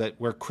club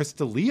where Chris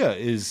D'Elia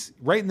is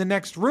right in the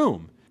next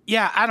room?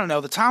 Yeah, I don't know.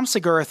 The Tom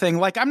Segura thing,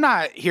 like, I'm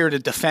not here to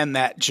defend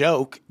that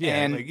joke. Yeah,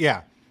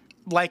 and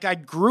like, I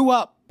grew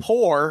up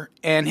poor,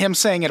 and him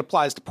saying it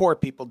applies to poor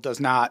people does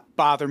not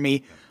bother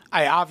me.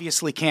 I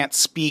obviously can't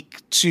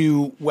speak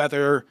to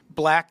whether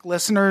black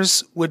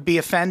listeners would be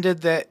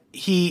offended that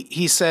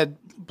he said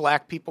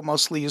black people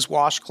mostly use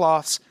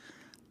washcloths.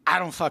 I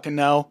don't fucking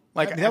know.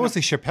 Like, I mean, that was the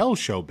Chappelle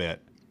show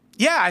bit.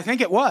 Yeah, I think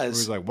it was. It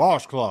was like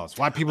washcloths.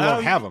 Why people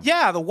don't have them?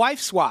 Yeah, the wife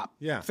swap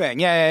thing.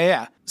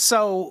 Yeah.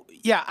 So,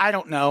 yeah, I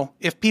don't know.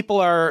 If people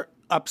are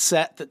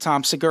upset that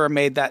Tom Segura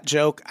made that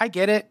joke, I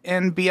get it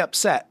and be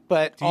upset.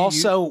 But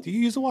do you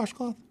use a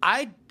washcloth?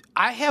 I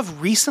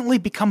have recently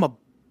become a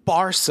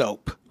bar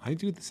soap. I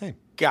do the same.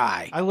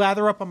 Guy. I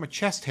lather up on my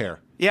chest hair.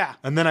 Yeah.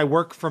 And then I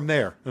work from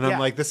there. And I'm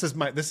like, this is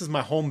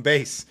my home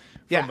base.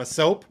 From a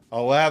soap,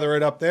 I'll lather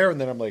it up there,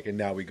 and then I'm like, and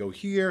now we go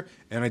here.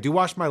 And I do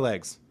wash my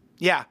legs.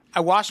 Yeah,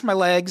 I wash my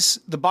legs.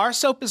 The bar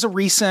soap is a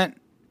recent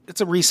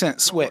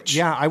switch.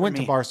 Yeah, I went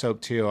to bar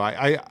soap too.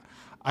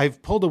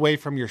 I've pulled away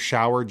from your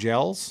shower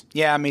gels.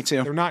 Yeah, me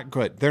too. They're not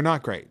good. They're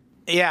not great.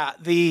 Yeah,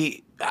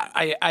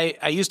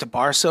 I used a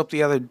bar soap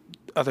the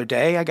other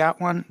day. I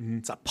got one. Mm-hmm.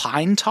 It's a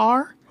pine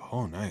tar.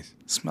 Oh, nice.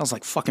 It smells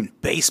like fucking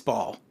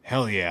baseball.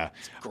 Hell yeah.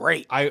 It's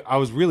great. I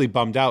was really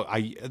bummed out.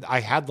 I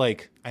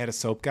had a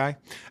soap guy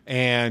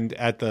and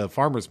at the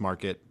farmer's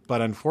market,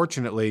 but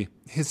unfortunately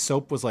his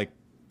soap was like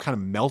kind of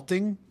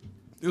melting.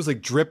 It was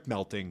like drip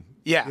melting.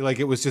 Yeah. Like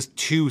it was just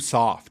too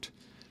soft.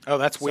 Oh,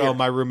 that's weird. So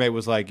my roommate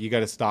was like, you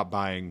got to stop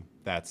buying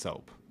that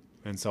soap.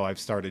 And so I've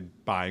started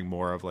buying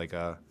more of like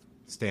a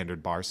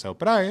standard bar soap.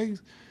 But I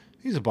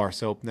use a bar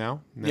soap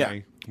now. And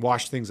I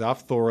wash things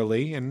off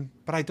thoroughly,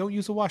 but I don't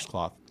use a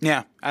washcloth.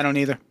 Yeah, I don't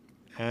either.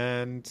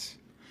 And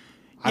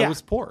I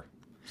was poor.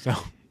 So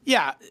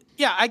yeah,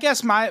 I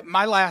guess my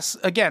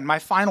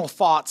final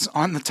thoughts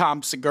on the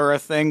Tom Segura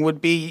thing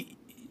would be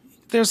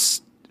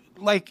there's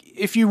like,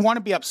 if you want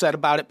to be upset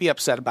about it, be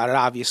upset about it.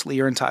 Obviously,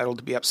 you're entitled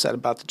to be upset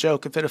about the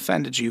joke if it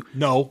offended you.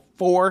 No.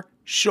 For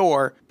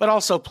sure. But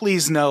also,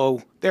 please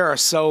know there are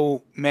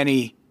so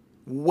many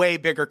way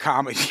bigger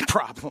comedy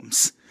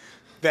problems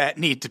that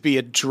need to be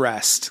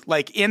addressed,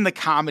 like in the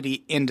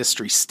comedy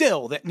industry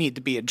still, that need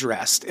to be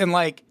addressed. And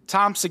like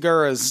Tom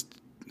Segura's,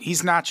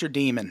 he's not your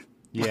demon.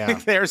 Yeah,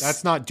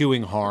 that's not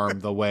doing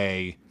harm the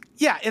way.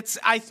 Yeah,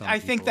 I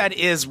think that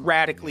is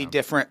radically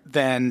different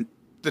than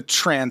the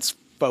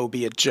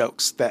transphobia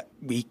jokes that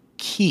we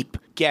keep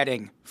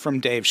getting from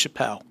Dave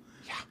Chappelle.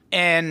 Yeah.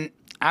 And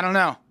I don't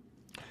know.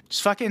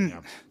 Just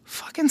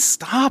fucking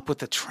stop with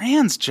the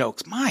trans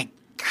jokes. My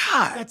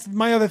God. That's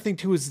my other thing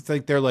too, is it's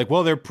like they're like,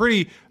 well, they're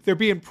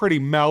being pretty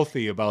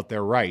mouthy about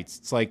their rights.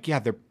 It's like, yeah,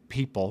 they're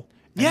people.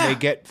 And they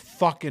get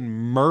fucking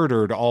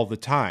murdered all the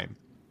time.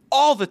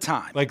 All the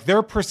time. Like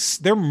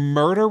their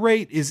murder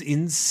rate is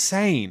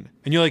insane.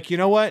 And you're like, you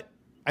know what?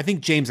 I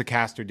think James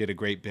Acaster did a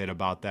great bit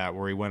about that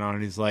where he went on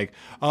and he's like,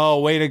 oh,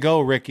 way to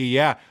go, Ricky.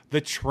 Yeah, the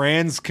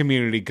trans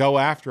community, go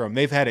after them.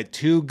 They've had it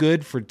too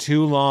good for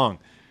too long.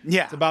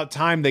 Yeah. It's about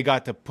time they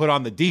got to put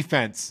on the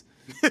defense.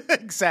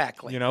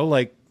 Exactly. You know,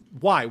 like,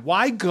 why?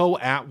 Why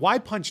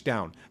punch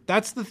down?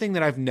 That's the thing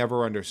that I've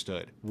never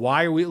understood.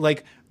 Why are we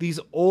like these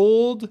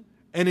old,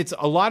 and it's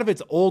a lot of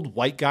it's old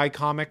white guy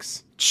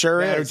comics.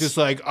 Sure is. Are just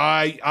like,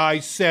 I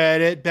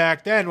said it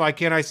back then. Why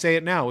can't I say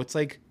it now? It's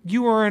like,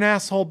 you were an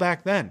asshole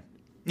back then.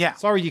 Yeah.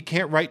 Sorry, you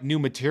can't write new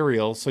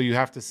material, so you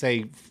have to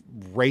say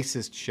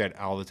racist shit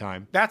all the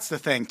time. That's the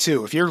thing,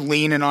 too. If you're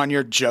leaning on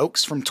your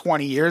jokes from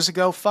 20 years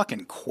ago,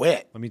 fucking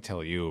quit. Let me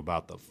tell you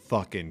about the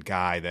fucking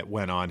guy that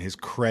went on. His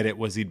credit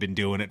was he'd been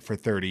doing it for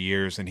 30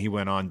 years, and he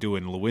went on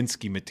doing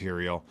Lewinsky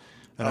material.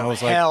 And I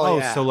was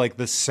like, so like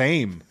the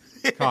same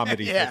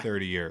comedy for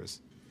 30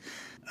 years.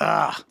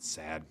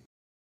 Sad.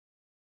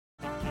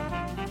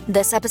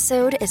 This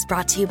episode is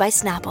brought to you by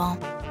Snapple.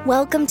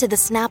 Welcome to the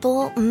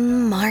Snapple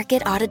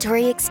Market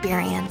Auditory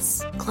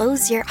Experience.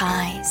 Close your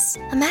eyes.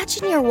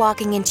 Imagine you're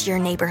walking into your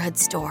neighborhood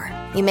store.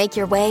 You make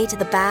your way to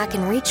the back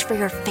and reach for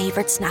your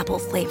favorite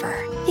Snapple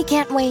flavor. You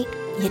can't wait.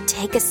 You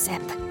take a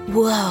sip.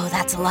 Whoa,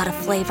 that's a lot of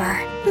flavor.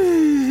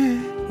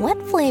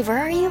 What flavor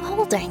are you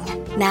holding?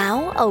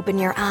 Now open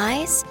your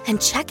eyes and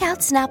check out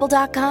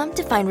Snapple.com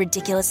to find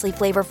ridiculously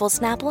flavorful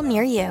Snapple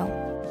near you.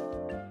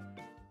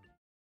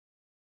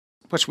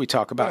 What should we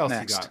talk about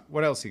next?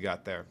 What else you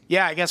got there?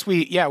 Yeah, I guess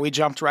we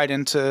jumped right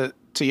into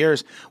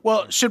yours.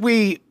 Well, should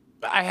we?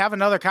 I have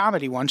another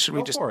comedy one. Should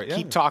we just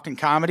keep talking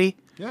comedy?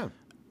 Yeah.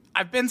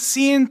 I've been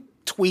seeing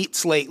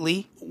tweets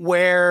lately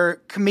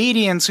where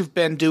comedians who've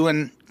been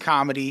doing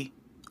comedy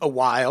a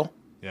while,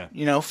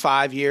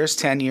 5 years,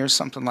 10 years,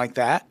 something like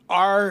that,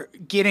 are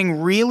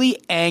getting really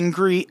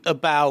angry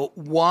about,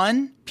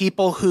 one,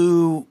 people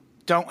who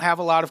don't have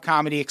a lot of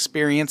comedy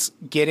experience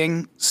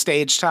getting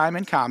stage time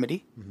in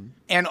comedy. Mm-hmm.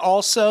 And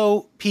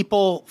also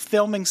people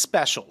filming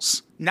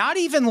specials. Not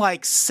even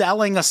like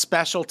selling a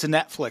special to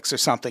Netflix or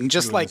something.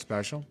 Just like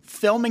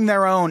filming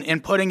their own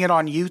and putting it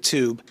on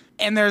YouTube.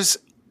 And there's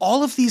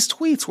all of these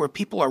tweets where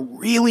people are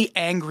really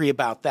angry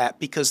about that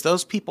because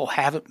those people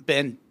haven't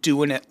been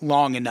doing it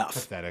long enough.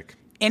 Pathetic.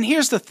 And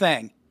here's the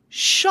thing.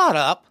 Shut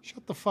up.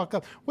 Shut the fuck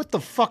up. What the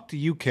fuck do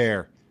you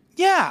care?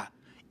 Yeah.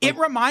 It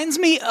reminds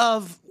me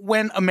of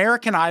when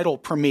American Idol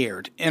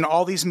premiered and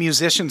all these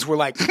musicians were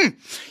like,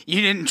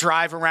 you didn't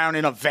drive around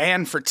in a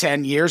van for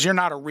 10 years. You're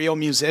not a real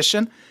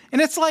musician. And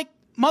it's like,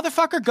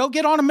 motherfucker, go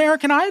get on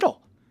American Idol.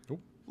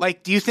 Nope.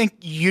 Like, do you think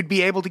you'd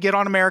be able to get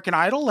on American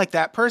Idol like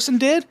that person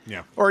did?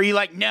 Yeah. Or are you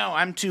like, no,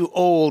 I'm too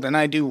old and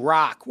I do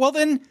rock. Well,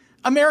 then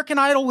American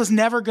Idol was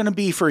never going to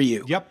be for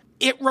you. Yep.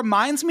 It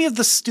reminds me of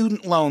the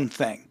student loan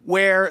thing,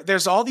 where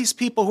there's all these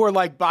people who are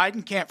like,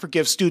 Biden can't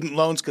forgive student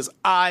loans because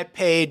I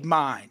paid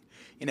mine.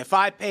 And if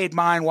I paid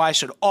mine, why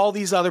should all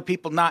these other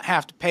people not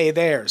have to pay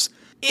theirs?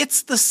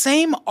 It's the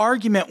same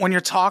argument when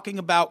you're talking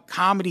about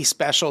comedy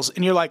specials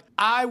and you're like,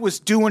 I was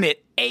doing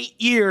it 8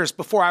 years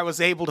before I was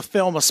able to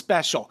film a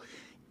special.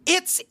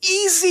 It's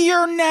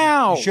easier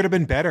now. You should have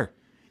been better.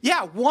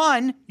 Yeah,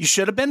 one, you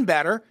should have been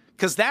better.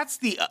 Because that's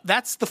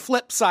the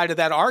flip side of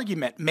that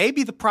argument.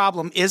 Maybe the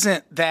problem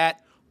isn't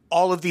that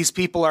all of these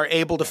people are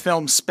able to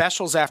film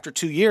specials after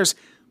 2 years.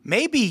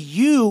 Maybe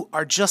you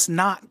are just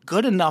not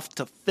good enough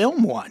to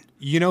film one.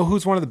 You know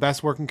who's one of the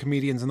best working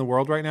comedians in the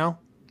world right now?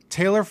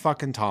 Taylor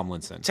fucking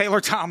Tomlinson. Taylor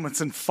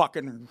Tomlinson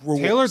fucking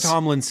rules. Taylor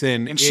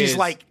Tomlinson and she's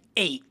like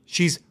 8.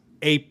 She's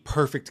a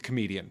perfect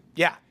comedian.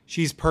 Yeah.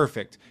 She's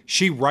perfect.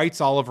 She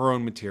writes all of her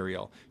own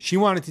material. She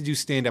wanted to do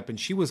stand-up, and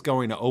she was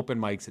going to open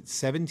mics at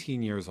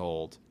 17 years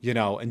old,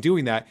 and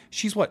doing that.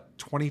 She's,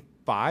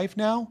 25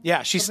 now?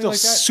 Yeah, she's still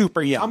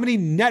super young. How many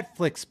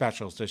Netflix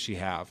specials does she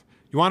have?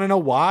 You want to know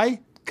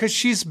why? Because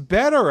she's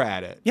better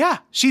at it. Yeah,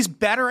 she's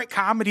better at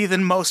comedy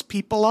than most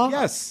people are.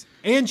 Yes,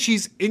 and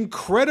she's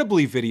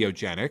incredibly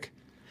videogenic,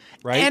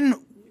 right? And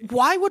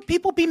why would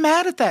people be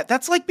mad at that?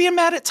 That's like being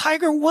mad at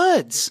Tiger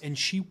Woods. And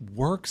she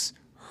works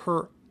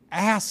her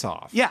ass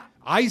off. Yeah.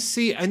 I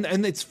see,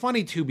 and it's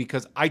funny too,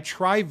 because I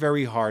try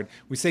very hard.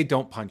 We say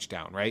don't punch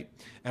down, right?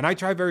 And I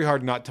try very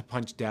hard not to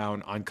punch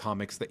down on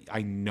comics that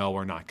I know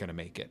are not going to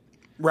make it.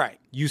 Right.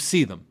 You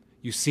see them.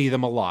 You see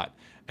them a lot.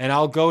 And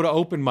I'll go to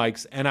open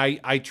mics, and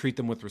I treat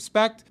them with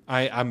respect.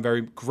 I'm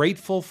very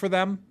grateful for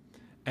them.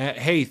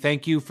 Hey,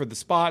 thank you for the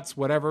spots,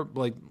 whatever.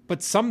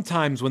 But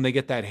sometimes when they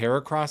get that hair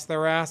across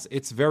their ass,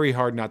 it's very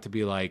hard not to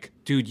be like,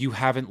 dude, you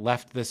haven't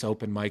left this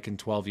open mic in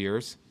 12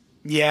 years.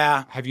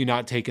 Yeah. Have you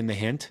not taken the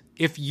hint?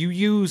 If you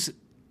use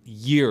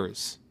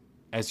years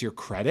as your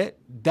credit,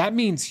 that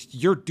means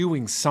you're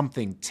doing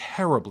something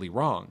terribly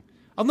wrong.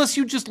 Unless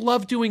you just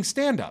love doing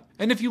stand-up.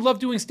 And if you love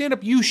doing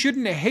stand-up, you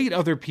shouldn't hate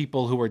other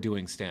people who are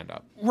doing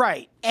stand-up.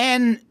 Right.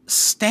 And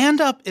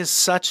stand-up is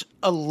such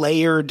a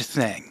layered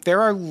thing.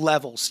 There are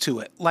levels to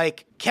it.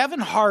 Like,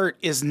 Kevin Hart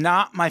is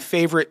not my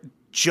favorite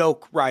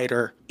joke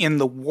writer in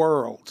the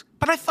world,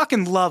 but I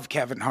fucking love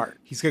Kevin Hart.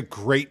 He's got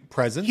great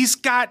presence. He's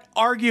got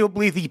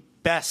arguably the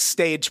best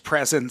stage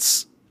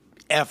presence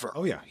ever.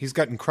 Oh, yeah. He's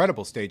got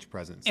incredible stage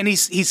presence. And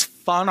he's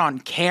fun on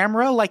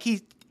camera. Like,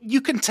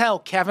 you can tell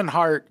Kevin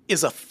Hart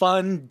is a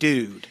fun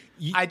dude.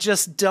 I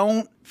just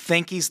don't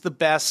think he's the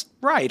best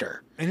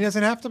writer. And he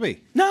doesn't have to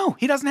be. No,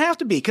 he doesn't have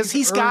to be, because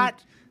he's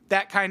got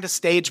that kind of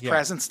stage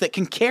presence that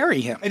can carry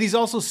him. And he's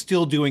also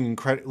still doing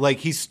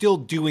he's still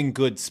doing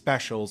good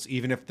specials,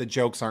 even if the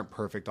jokes aren't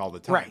perfect all the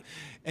time. Right.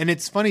 And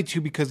it's funny,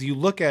 too, because you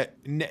look at,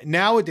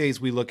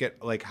 nowadays we look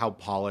at, like, how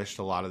polished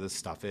a lot of this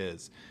stuff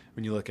is.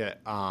 When you look at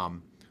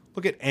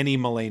any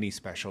Mulaney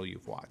special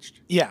you've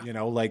watched. Yeah. You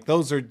know, like,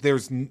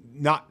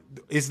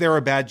 is there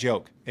a bad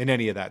joke in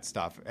any of that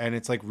stuff? And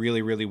it's, like,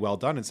 really, really well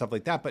done and stuff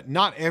like that. But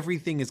not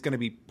everything is going to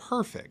be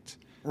perfect.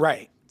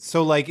 Right.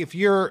 So, like,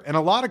 and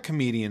a lot of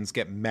comedians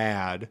get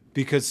mad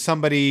because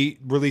somebody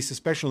released a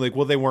special, like,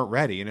 well, they weren't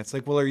ready. And it's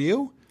like, well, are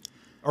you?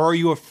 Or are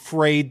you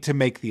afraid to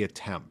make the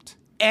attempt?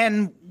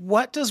 And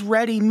what does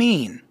ready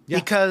mean? Yeah.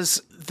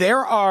 Because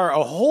there are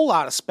a whole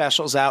lot of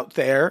specials out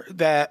there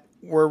that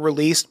were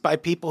released by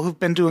people who've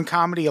been doing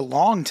comedy a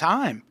long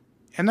time,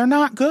 and they're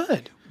not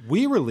good.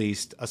 We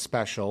released a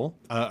special,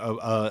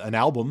 an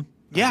album,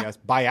 I guess,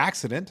 by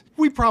accident.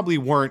 We probably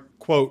weren't,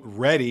 quote,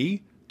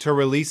 ready to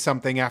release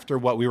something after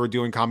what we were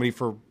doing comedy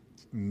for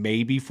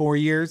maybe 4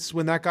 years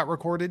when that got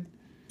recorded.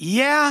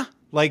 Yeah.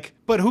 Like,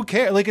 but who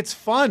cares? Like, it's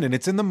fun and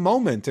it's in the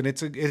moment and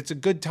it's a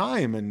good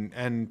time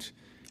and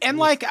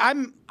like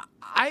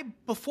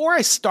before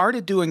I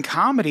started doing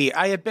comedy,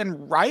 I had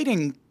been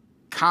writing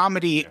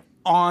comedy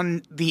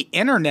on the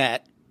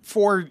internet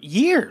for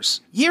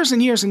years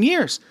and years and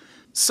years.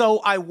 So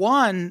I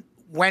went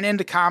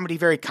into comedy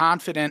very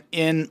confident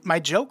in my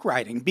joke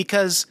writing,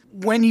 because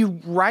when you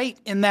write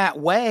in that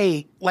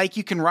way, like,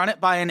 you can run it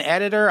by an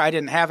editor. I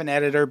didn't have an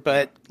editor,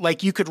 but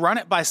like, you could run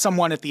it by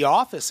someone at the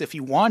office if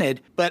you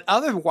wanted, but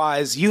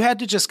otherwise you had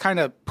to just kind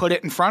of put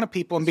it in front of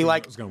people and be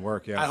like, it's going to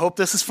work. Yeah. I hope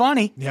this is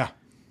funny. Yeah.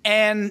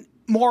 And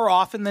more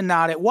often than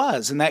not, it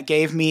was. And that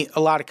gave me a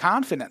lot of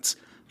confidence.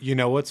 You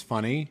know what's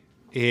funny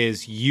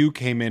is you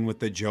came in with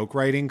the joke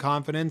writing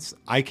confidence.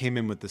 I came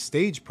in with the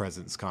stage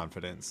presence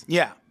confidence.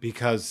 Yeah.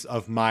 Because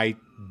of my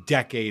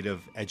decade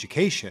of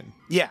education.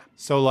 Yeah.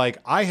 So, like,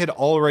 I had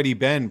already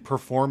been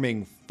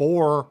performing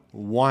 4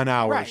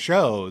 one-hour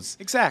shows.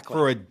 Exactly.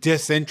 For a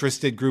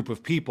disinterested group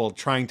of people,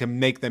 trying to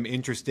make them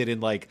interested in,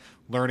 like,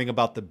 learning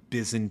about the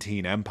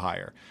Byzantine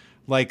Empire.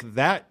 Like,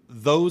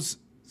 those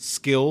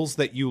skills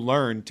that you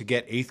learn to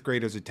get 8th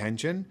graders'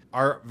 attention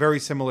are very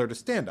similar to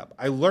stand-up.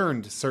 I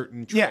learned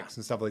certain tricks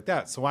and stuff like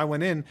that. So I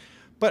went in,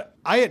 but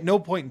I at no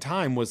point in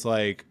time was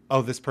like,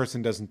 oh, this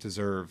person doesn't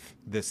deserve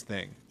this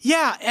thing.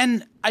 Yeah,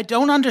 and I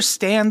don't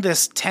understand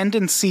this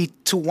tendency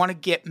to want to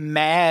get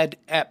mad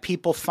at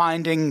people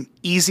finding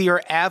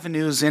easier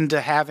avenues into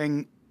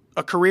having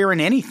a career in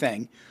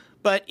anything,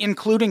 but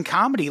including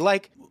comedy.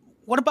 Like,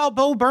 what about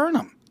Bo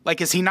Burnham?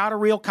 Like, is he not a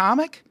real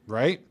comic?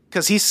 Right.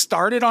 Because he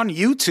started on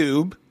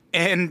YouTube.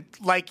 And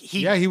like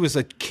he was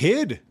a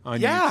kid on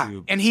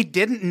YouTube. And he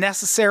didn't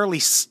necessarily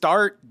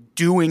start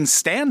doing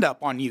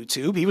stand-up on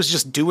YouTube. He was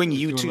just doing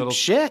YouTube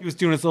shit. He was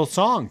doing his little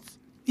songs.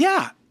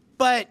 Yeah,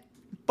 but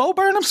Bo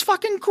Burnham's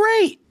fucking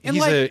great. And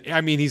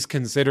he's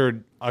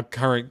considered a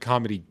current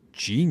comedy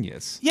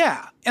genius.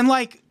 Yeah, and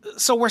like,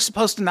 so we're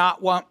supposed to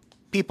not want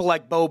people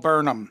like Bo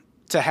Burnham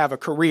to have a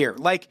career.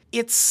 Like,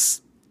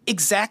 it's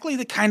exactly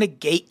the kind of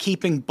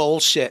gatekeeping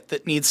bullshit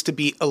that needs to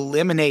be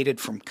eliminated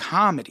from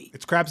comedy.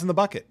 It's crabs in the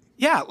bucket.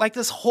 Yeah, like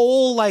this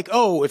whole, like,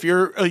 oh, if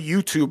you're a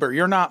YouTuber,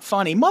 you're not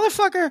funny.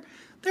 Motherfucker,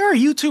 there are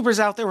YouTubers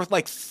out there with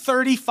like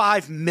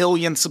 35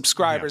 million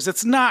subscribers. Yeah.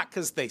 It's not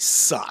because they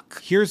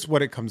suck. Here's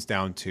what it comes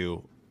down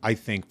to, I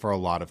think, for a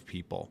lot of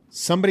people.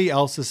 Somebody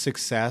else's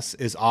success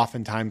is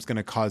oftentimes going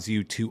to cause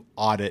you to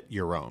audit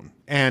your own.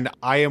 And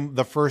I am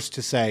the first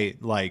to say,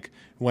 like,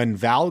 when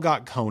Val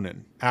got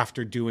Conan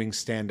after doing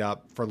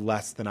stand-up for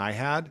less than I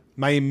had,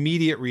 my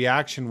immediate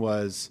reaction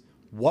was,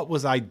 what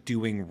was I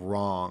doing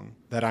wrong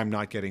that I'm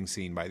not getting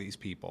seen by these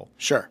people?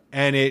 Sure.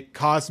 And it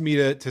caused me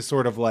to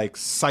sort of like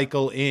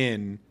cycle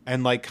in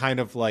and like kind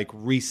of like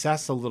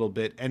recess a little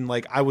bit. And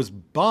like, I was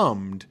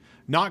bummed,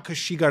 not because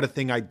she got a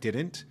thing I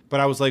didn't,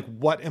 but I was like,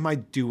 what am I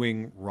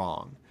doing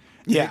wrong?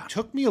 And it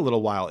took me a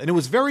little while. And it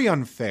was very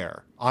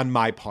unfair on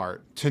my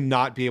part to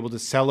not be able to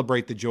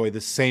celebrate the joy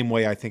the same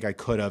way I think I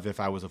could have if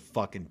I was a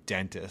fucking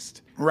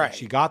dentist. Right.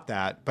 She got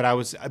that. But I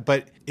was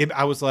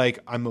like,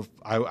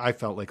 I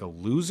felt like a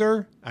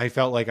loser. I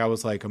felt like I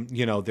was like,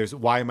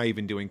 why am I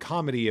even doing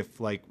comedy if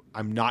like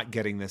I'm not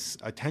getting this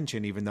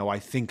attention, even though I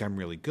think I'm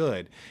really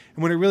good.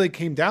 And when it really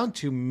came down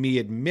to me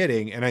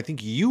admitting, and I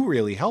think you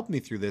really helped me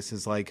through this,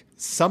 is like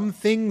some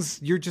things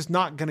you're just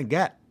not going to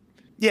get.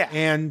 Yeah.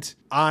 And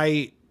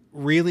I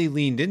really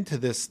leaned into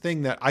this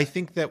thing that I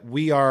think that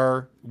we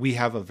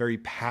have a very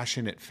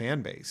passionate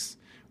fan base,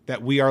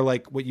 that we are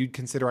like what you'd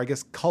consider, I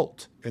guess,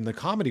 cult in the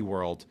comedy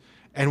world.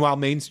 And while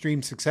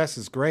mainstream success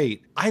is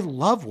great, I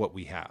love what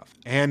we have.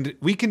 And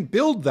we can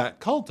build that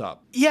cult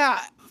up. Yeah.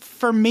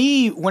 For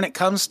me, when it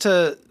comes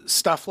to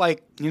stuff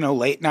like,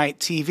 late night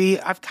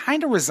TV, I've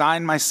kind of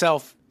resigned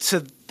myself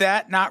to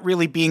that not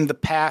really being the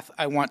path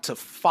I want to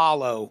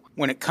follow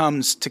when it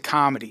comes to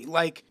comedy.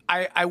 Like,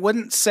 I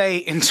wouldn't say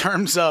in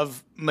terms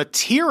of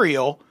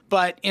material,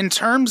 but in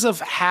terms of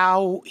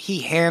how he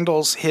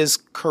handles his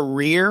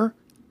career,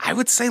 I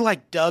would say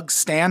like Doug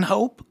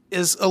Stanhope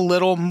is a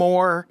little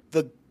more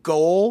the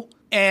goal,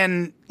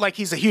 and like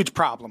he's a huge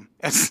problem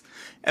as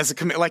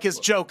a like his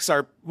jokes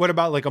are. What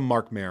about like a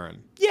Marc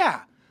Maron?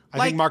 Yeah,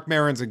 I think Marc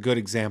Maron's a good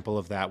example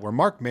of that, where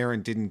Marc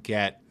Maron didn't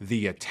get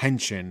the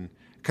attention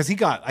because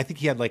I think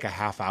he had like a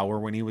half hour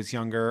when he was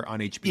younger on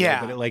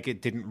HBO, but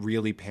it didn't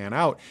really pan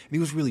out, and he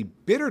was really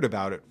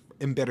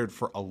embittered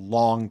for a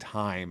long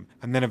time,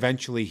 and then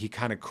eventually he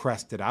kind of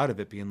crested out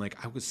of it, being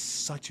like, I was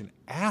such an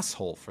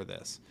asshole for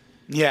this.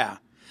 Yeah.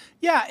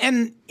 Yeah,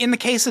 and in the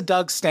case of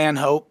Doug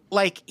Stanhope,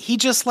 like he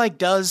just like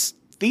does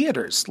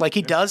theaters. Like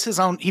he does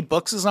he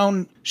books his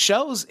own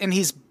shows, and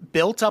he's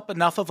built up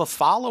enough of a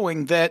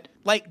following that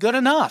like good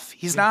enough.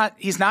 He's not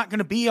going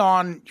to be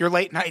on your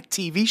late night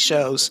TV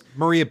shows.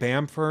 Maria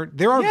Bamford.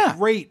 There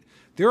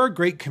are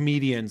great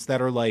comedians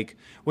that are like,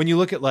 when you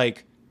look at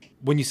like,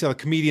 when you say the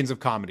comedians of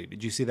comedy,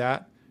 did you see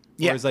that?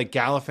 Yeah. Whereas like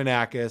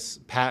Galifianakis,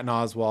 Patton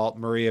Oswalt,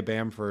 Maria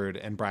Bamford,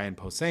 and Brian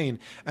Posehn,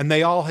 and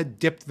they all had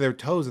dipped their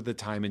toes at the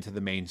time into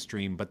the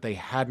mainstream, but they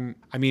hadn't.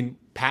 I mean,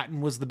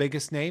 Patton was the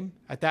biggest name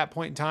at that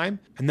point in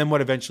time. And then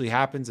what eventually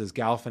happens is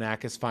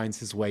Galifianakis finds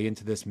his way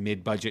into this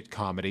mid-budget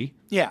comedy.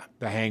 Yeah.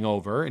 The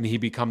Hangover, and he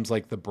becomes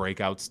like the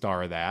breakout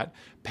star of that.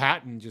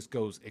 Patton just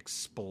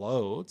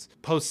explodes.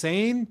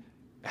 Posehn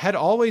had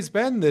always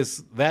been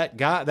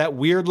that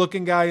weird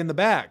looking guy in the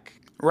back.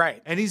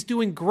 Right. And he's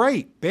doing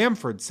great.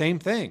 Bamford, same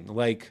thing.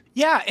 Like,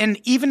 yeah, and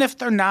even if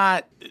they're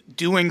not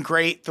doing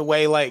great the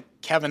way like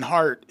Kevin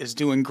Hart is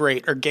doing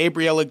great, or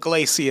Gabriel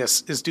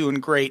Iglesias is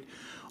doing great,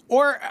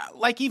 or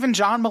like even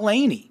John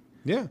Mulaney.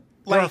 Yeah.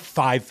 There are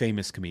 5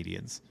 famous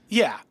comedians.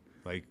 Yeah.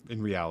 Like,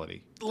 in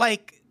reality.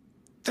 Like,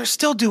 they're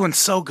still doing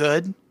so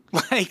good.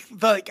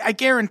 Like I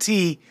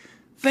guarantee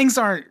things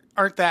aren't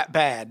that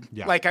bad.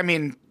 Yeah. Like, I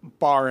mean,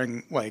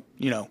 barring like,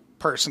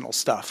 personal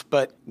stuff,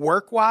 but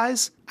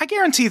work-wise, I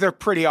guarantee they're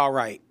pretty all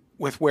right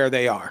with where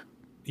they are.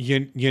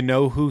 You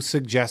know who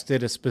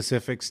suggested a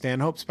specific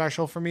Stanhope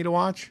special for me to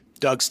watch?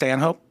 Doug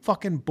Stanhope?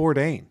 Fucking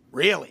Bourdain.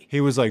 Really?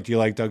 He was like, do you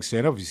like Doug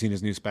Stanhope? Have you seen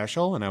his new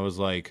special? And I was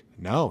like,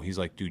 no. He's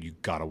like, dude, you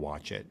gotta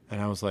watch it. And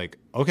I was like,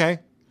 okay.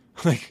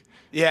 Like,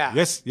 yeah.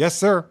 Yes,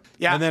 sir.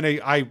 Yeah. And then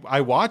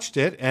I watched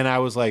it, and I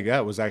was like,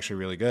 that was actually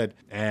really good.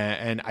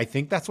 And I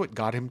think that's what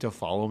got him to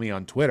follow me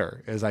on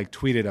Twitter, as I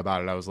tweeted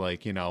about it. I was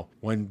like,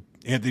 when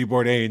Anthony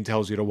Bourdain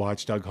tells you to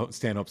watch Doug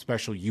Stanhope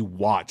special, you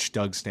watch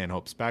Doug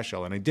Stanhope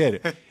special. And I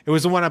did. It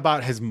was the one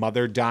about his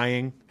mother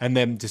dying and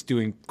them just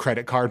doing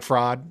credit card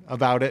fraud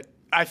about it.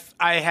 I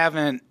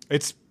haven't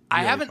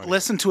funny.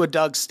 listened to a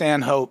Doug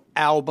Stanhope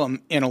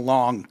album in a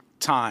long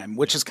time,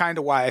 which is kind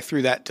of why I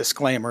threw that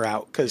disclaimer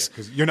out, because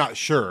you're not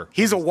sure.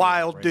 He's a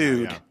wild right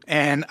dude, now, yeah.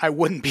 And I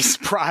wouldn't be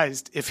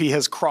surprised if he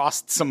has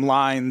crossed some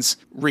lines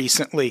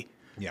recently.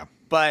 Yeah.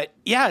 But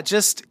yeah,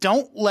 just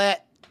don't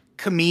let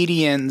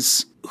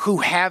comedians who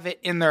have it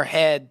in their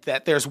head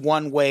that there's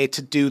one way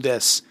to do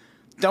this,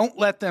 don't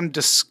let them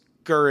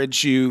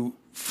discourage you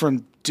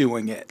from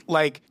doing it.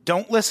 Like,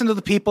 don't listen to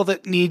the people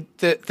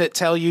that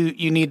tell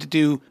you need to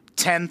do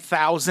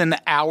 10,000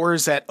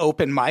 hours at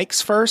open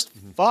mics first.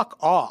 Mm-hmm. Fuck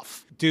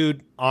off.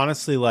 Dude,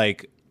 honestly,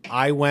 like,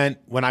 when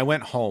I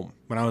went home,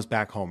 when I was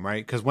back home,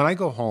 right? Because when I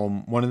go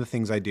home, one of the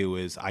things I do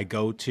is I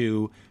go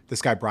to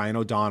this guy, Brian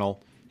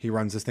O'Donnell. He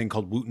runs this thing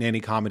called Woot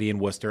Nanny Comedy in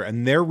Worcester,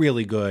 and they're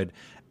really good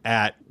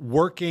at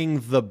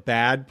working the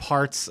bad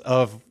parts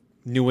of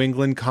New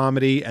England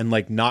comedy and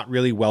like not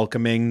really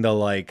welcoming the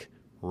like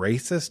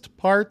racist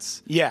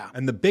parts. Yeah.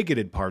 And the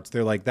bigoted parts.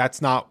 They're like, that's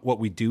not what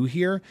we do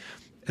here.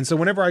 And so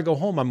whenever I go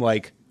home, I'm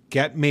like,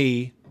 get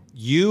me,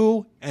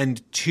 you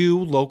and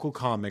 2 local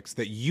comics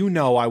that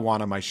I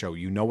want on my show.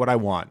 You know what I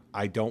want.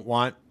 I don't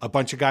want a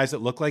bunch of guys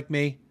that look like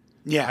me.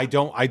 Yeah. I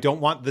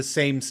don't want the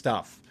same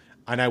stuff.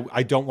 And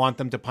I don't want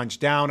them to punch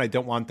down. I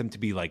don't want them to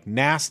be like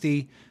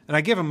nasty. And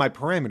I give him my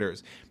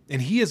parameters.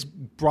 And he has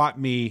brought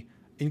me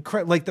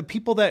like the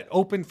people that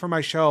opened for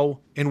my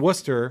show in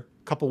Worcester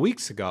a couple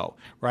weeks ago,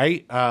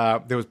 right?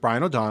 There was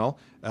Brian O'Donnell,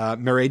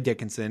 Murray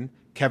Dickinson,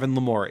 Kevin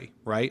Lamourie,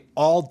 right?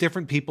 All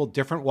different people,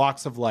 different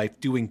walks of life,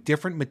 doing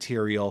different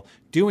material,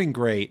 doing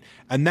great.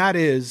 And that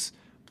is,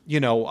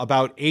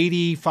 about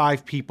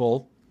 85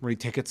 people,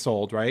 tickets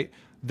sold, right?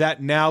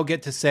 that now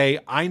get to say,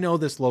 I know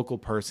this local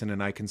person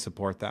and I can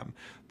support them.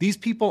 These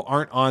people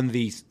aren't on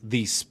the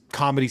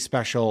comedy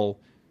special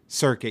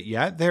circuit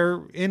yet.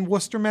 They're in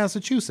Worcester,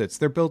 Massachusetts.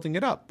 They're building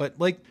it up. But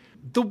like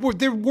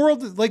their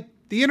world, like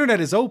the internet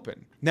is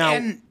open now.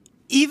 And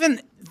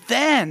even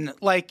then,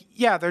 like,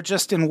 yeah, they're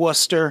just in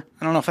Worcester.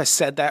 I don't know if I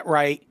said that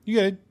right. You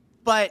good.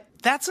 But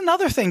that's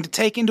another thing to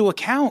take into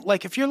account.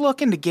 Like, if you're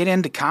looking to get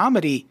into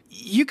comedy,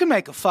 you can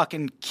make a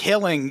fucking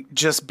killing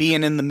just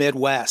being in the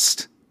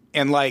Midwest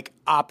and, like,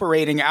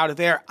 operating out of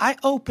there. I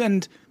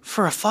opened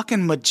for a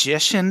fucking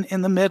magician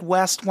in the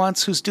Midwest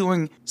once who's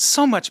doing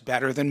so much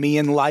better than me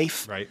in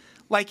life. Right.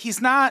 Like,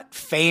 he's not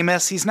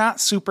famous, he's not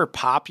super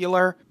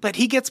popular, but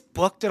he gets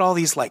booked at all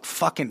these, like,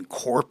 fucking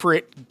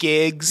corporate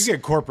gigs. You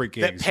get corporate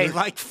gigs. That pay,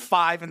 like,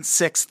 $5,000 and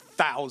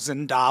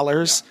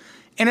 $6,000. Yeah.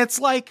 And it's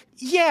like,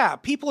 yeah,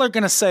 people are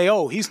going to say,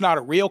 oh, he's not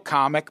a real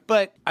comic,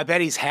 but I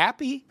bet he's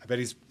happy. I bet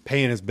he's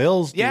paying his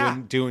bills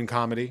doing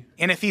comedy.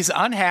 And if he's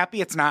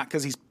unhappy, it's not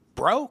because he's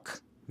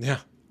broke. Yeah.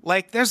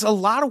 Like, there's a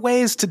lot of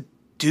ways to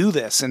do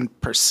this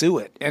and pursue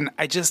it. And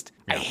I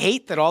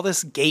hate that all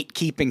this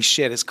gatekeeping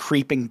shit is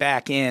creeping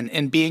back in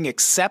and being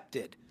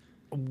accepted.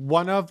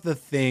 One of the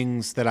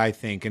things that I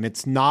think, and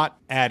it's not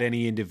at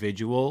any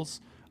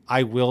individuals,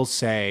 I will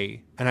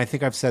say, and I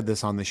think I've said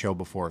this on the show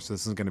before, so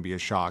this is going to be a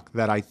shock,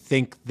 that I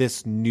think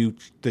this new,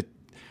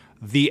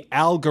 the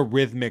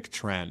algorithmic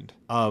trend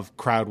of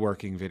crowd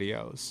working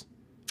videos,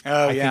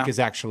 I think is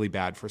actually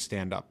bad for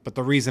stand-up. But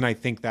the reason I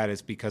think that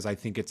is because I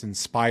think it's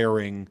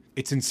inspiring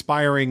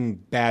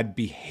bad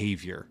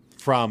behavior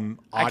from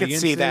audiences. I can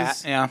see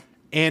that, yeah.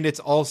 And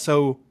it's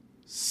also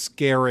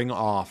scaring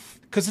off,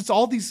 because it's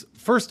all these,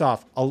 first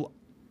off,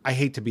 I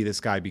hate to be this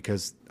guy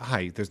because,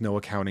 there's no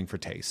accounting for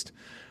taste.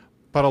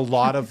 But a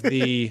lot of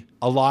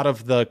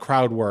the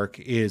crowd work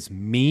is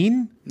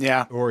mean,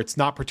 or it's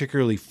not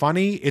particularly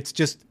funny. It's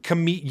just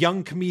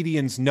young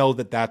comedians know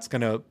that that's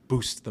going to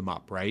boost them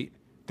up, right?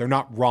 They're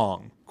not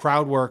wrong.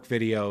 Crowd work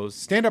videos,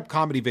 stand-up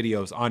comedy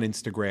videos on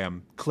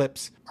Instagram,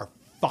 clips are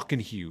fucking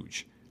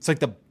huge. It's like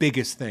the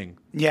biggest thing.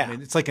 Yeah, I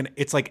mean,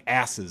 it's like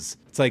asses.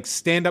 It's like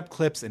stand-up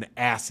clips and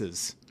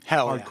asses.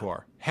 Hardcore.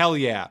 Yeah. Hell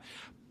yeah.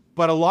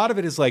 But a lot of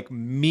it is like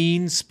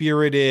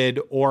mean-spirited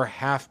or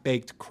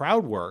half-baked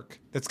crowd work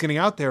that's getting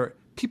out there.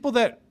 People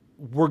that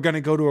were going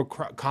to go to a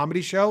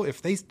comedy show,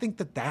 if they think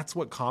that that's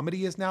what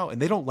comedy is now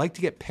and they don't like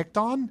to get picked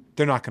on,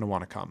 they're not going to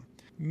want to come.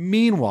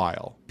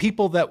 Meanwhile,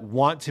 people that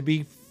want to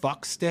be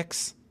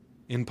fucksticks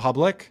in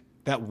public,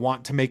 that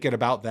want to make it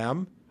about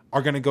them,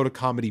 are going to go to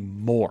comedy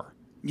more.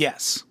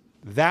 Yes.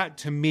 That,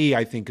 to me,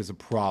 I think is a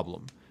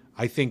problem.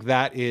 I think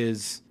that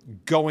is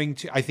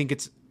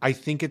I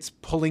think it's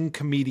pulling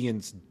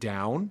comedians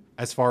down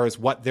as far as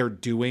what they're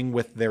doing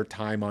with their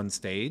time on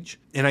stage.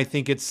 And I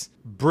think it's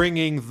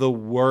bringing the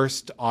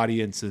worst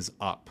audiences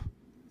up.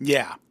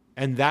 Yeah.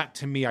 And that,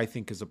 to me, I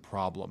think is a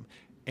problem.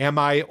 Am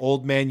I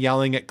old man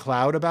yelling at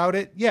cloud about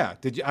it? Yeah.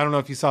 I don't know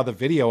if you saw the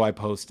video I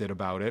posted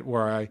about it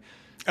where I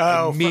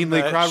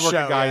meanly crowd work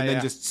a guy and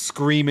then just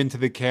scream into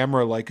the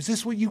camera like, is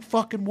this what you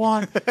fucking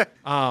want?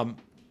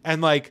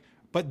 And like,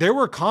 but there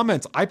were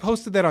comments. I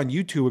posted that on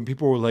YouTube and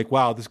people were like,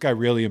 wow, this guy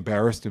really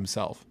embarrassed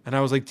himself. And I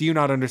was like, do you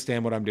not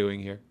understand what I'm doing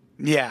here?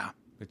 Yeah.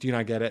 Like, do you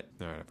not get it?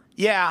 No, whatever.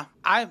 Yeah.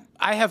 I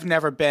have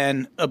never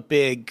been a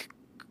big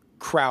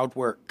crowd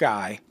work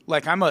guy.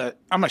 Like, I'm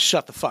a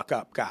shut the fuck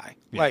up guy.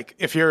 Yeah. Like,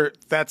 if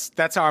that's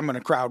how I'm going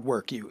to crowd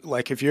work you.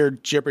 Like, if you're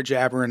jibber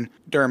jabbering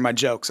during my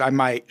jokes, I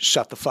might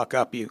shut the fuck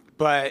up you.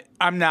 But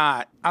I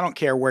don't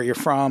care where you're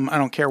from. I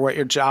don't care what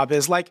your job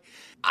is. Like,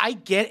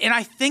 and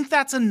I think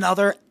that's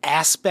another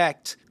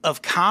aspect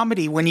of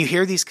comedy when you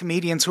hear these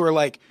comedians who are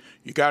like,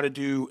 you got to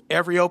do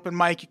every open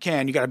mic you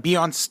can. You got to be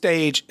on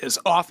stage as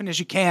often as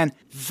you can.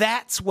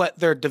 That's what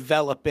they're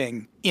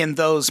developing in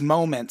those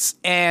moments.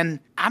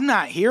 And I'm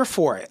not here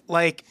for it.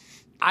 Like,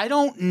 I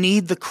don't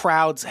need the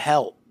crowd's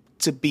help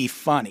to be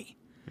funny.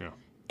 Yeah.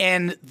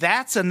 And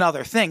that's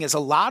another thing is a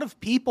lot of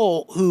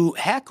people who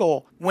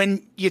heckle,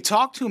 when you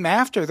talk to them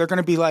after, they're going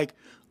to be like,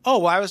 oh,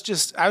 well, I was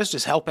just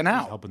helping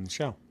out. Helping the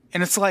show.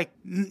 And it's like,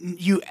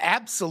 you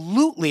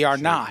absolutely are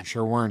not. You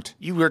sure weren't.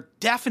 You were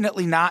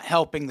definitely not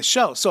helping the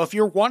show. So if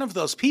you're one of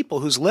those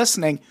people who's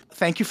listening,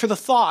 thank you for the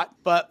thought,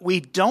 but we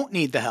don't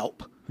need the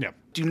help. Yeah.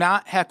 Do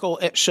not heckle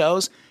at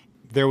shows.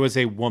 There was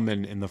a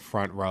woman in the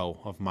front row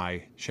of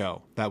my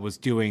show that was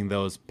doing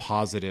those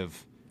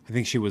positive, I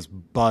think she was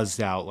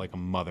buzzed out like a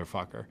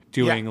motherfucker,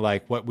 doing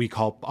like what we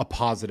call a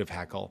positive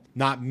heckle.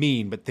 Not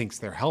mean, but thinks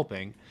they're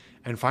helping.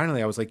 And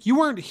finally, I was like, you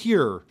weren't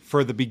here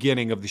for the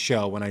beginning of the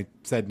show when I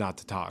said not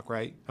to talk,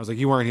 right? I was like,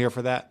 you weren't here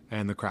for that?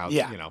 And the crowd,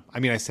 I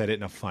mean, I said it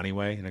in a funny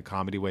way, in a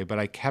comedy way, but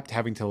I kept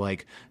having to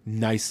like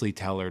nicely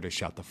tell her to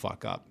shut the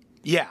fuck up.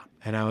 Yeah.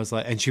 And I was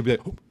like, and she'd be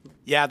like, oh.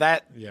 Yeah,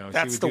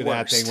 that's the worst. She would do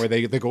that thing where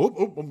they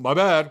go, oh, my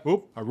bad.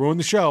 Oh, I ruined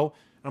the show.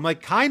 And I'm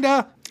like,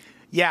 kinda.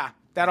 Yeah,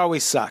 that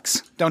always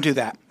sucks. Don't do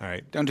that. All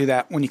right. Don't do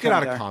that when you get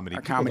come out of comedy.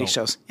 Our comedy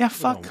shows. Yeah,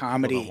 fuck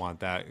comedy. People don't want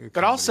that.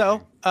 But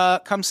also,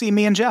 come see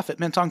me and Jeff at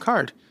Mint on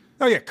Card.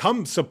 Oh, yeah.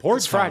 Come support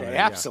It's Friday. Friday.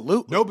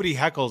 Absolutely. Yeah. Nobody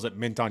heckles at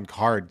Mint on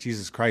Card.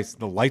 Jesus Christ.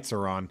 The lights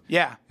are on.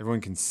 Yeah.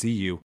 Everyone can see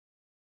you.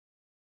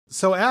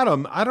 So,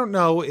 Adam, I don't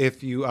know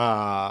if you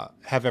have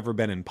ever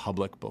been in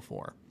public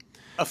before.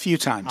 A few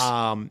times.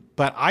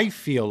 But I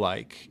feel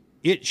like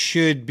it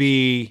should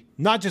be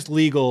not just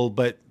legal,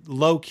 but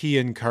low-key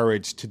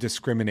encouraged to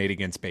discriminate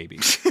against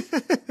babies.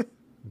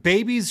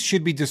 Babies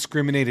should be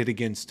discriminated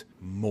against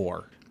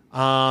more.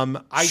 I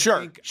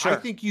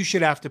think you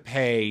should have to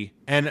pay.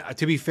 And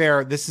to be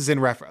fair, this is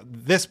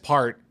this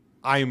part.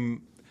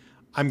 I'm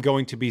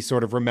going to be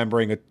sort of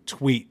remembering a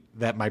tweet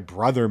that my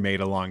brother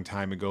made a long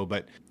time ago.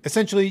 But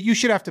essentially, you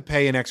should have to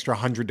pay an extra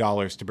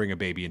 $100 to bring a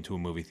baby into a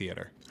movie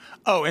theater.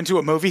 Oh, into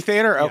a movie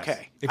theater? Yes.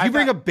 Okay. If you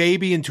bring a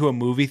baby into a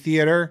movie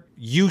theater,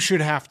 you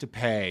should have to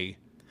pay.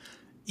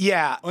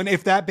 Yeah. And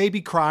if that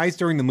baby cries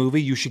during the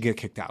movie, you should get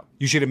kicked out.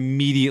 You should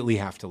immediately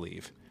have to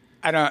leave.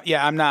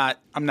 I'm not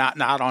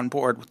on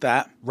board with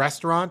that.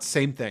 Restaurants,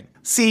 same thing.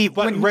 See,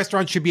 but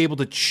restaurants should be able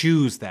to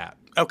choose that.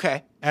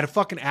 Okay. At a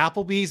fucking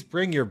Applebee's,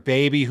 bring your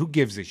baby. Who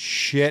gives a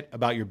shit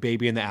about your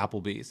baby in the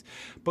Applebee's?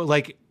 But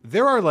like,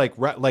 there are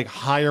like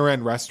higher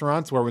end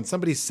restaurants where when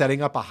somebody's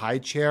setting up a high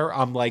chair,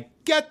 I'm like,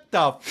 get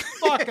the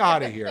fuck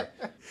out of here.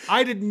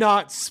 I did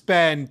not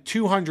spend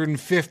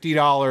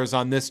 $250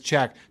 on this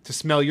check to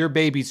smell your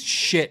baby's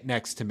shit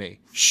next to me.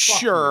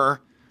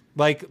 Sure.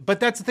 Like, but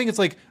that's the thing. It's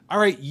like, all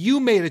right, you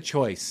made a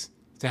choice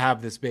to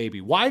have this baby.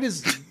 Why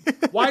does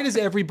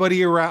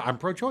everybody around? I'm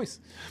pro-choice.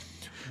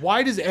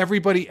 Why does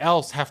everybody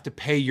else have to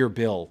pay your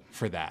bill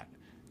for that?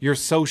 Your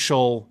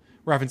social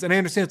reference. And I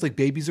understand it's like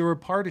babies are a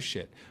part of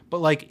shit. But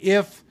like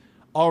if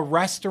a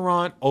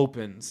restaurant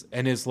opens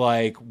and is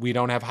like, we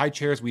don't have high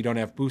chairs, we don't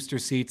have booster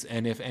seats,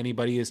 and if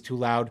anybody is too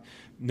loud,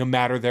 no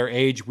matter their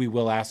age, we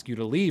will ask you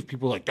to leave.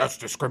 People are like, that's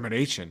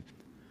discrimination.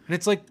 And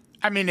it's like,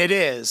 I mean, it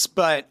is,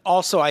 but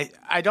also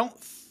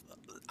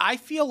I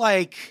feel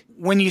like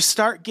when you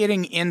start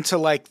getting into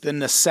like the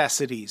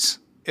necessities,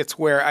 it's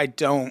where I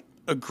don't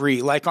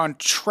agree. Like on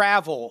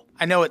travel,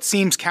 I know it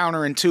seems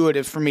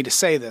counterintuitive for me to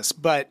say this,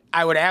 but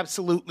I would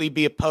absolutely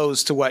be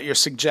opposed to what you're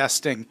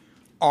suggesting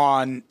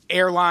on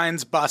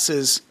airlines,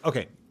 buses,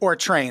 or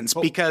trains,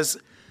 because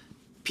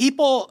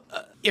people,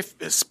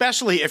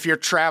 especially if you're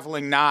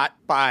traveling not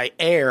by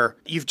air,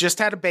 you've just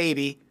had a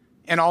baby,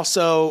 and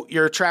also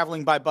you're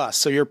traveling by bus,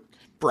 so you're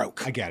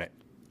broke. I get it.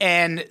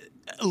 And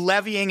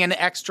levying an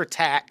extra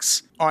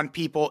tax on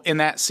people in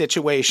that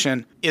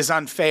situation is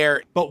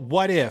unfair. But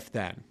what if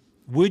then?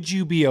 Would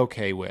you be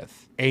okay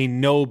with a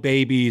no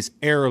babies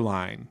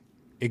airline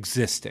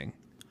existing?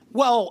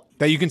 Well,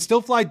 that you can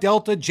still fly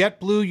Delta,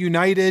 JetBlue,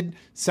 United,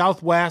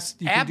 Southwest.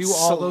 You can do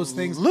all those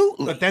things.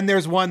 Absolutely. But then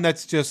there's one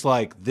that's just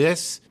like,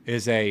 this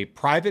is a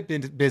private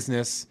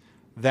business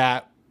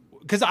that,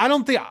 because I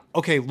don't think,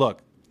 okay,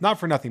 look, not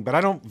for nothing, but I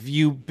don't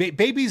view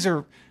babies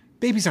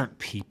aren't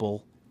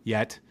people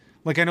yet.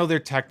 Like, I know they're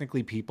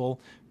technically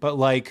people, but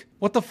like,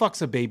 what the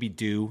fuck's a baby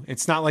do?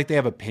 It's not like they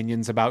have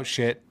opinions about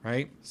shit,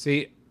 right?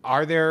 See,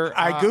 are there...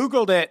 I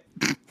Googled it.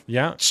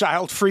 Yeah.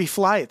 Child-free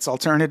flights,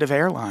 alternative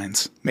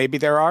airlines. Maybe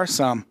there are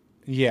some.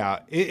 Yeah.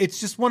 It's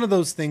just one of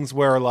those things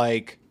where,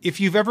 like, if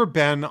you've ever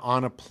been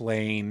on a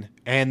plane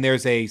and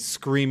there's a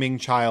screaming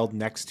child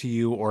next to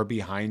you or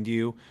behind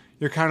you,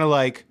 you're kind of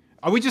like,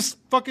 are we just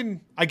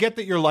fucking... I get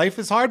that your life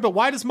is hard, but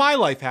why does my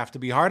life have to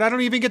be hard? I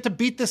don't even get to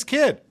beat this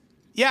kid.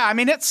 Yeah, I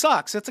mean, it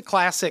sucks. It's a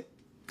classic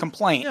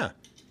complaint. Yeah.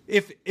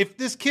 If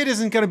this kid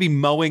isn't going to be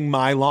mowing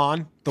my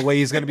lawn the way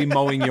he's going to be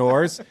mowing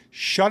yours,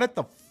 shut it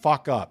the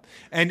fuck up.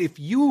 And if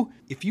you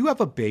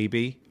have a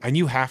baby and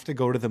you have to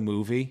go to the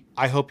movie,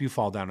 I hope you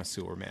fall down a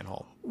sewer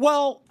manhole.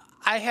 Well,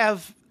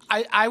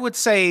 I would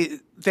say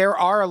there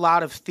are a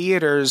lot of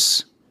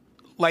theaters,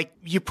 like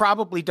you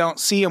probably don't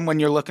see them when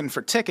you're looking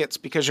for tickets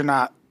because you're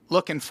not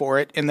looking for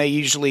it, and they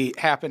usually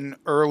happen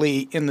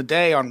early in the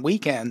day on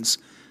weekends.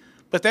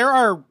 But there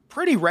are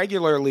pretty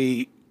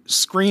regularly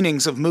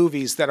screenings of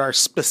movies that are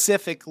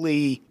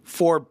specifically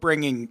for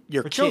bringing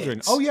your kids.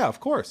 Children. Oh, yeah, of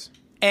course.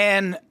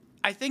 And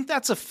I think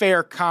that's a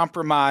fair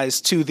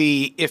compromise to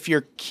the, if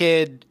your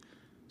kid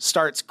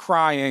starts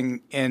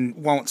crying and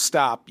won't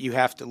stop, you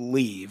have to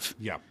leave.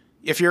 Yeah.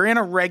 If you're in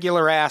a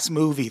regular ass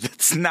movie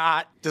that's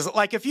not,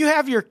 like if you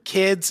have your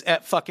kids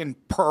at fucking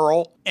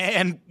Pearl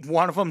and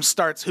one of them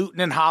starts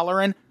hooting and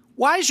hollering,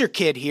 why is your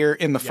kid here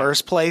in the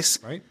first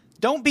place? Right.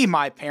 Don't be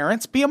my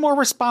parents. Be a more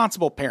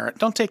responsible parent.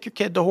 Don't take your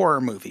kid to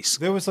horror movies.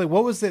 There was like,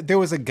 what was it? There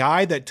was a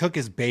guy that took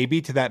his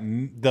baby to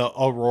the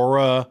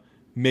Aurora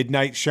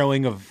midnight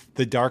showing of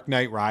The Dark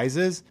Knight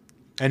Rises,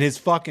 and his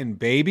fucking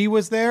baby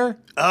was there.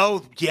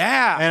 Oh,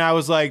 yeah. And I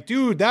was like,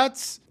 dude,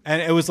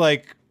 and it was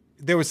like,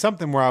 there was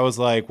something where I was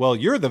like, well,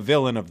 you're the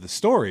villain of the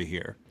story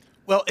here.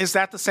 Well, is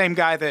that the same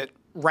guy that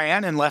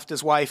ran and left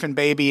his wife and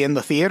baby in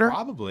the theater?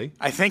 Probably.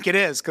 I think it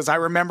is, because I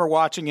remember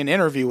watching an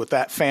interview with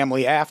that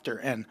family after,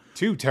 and...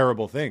 Two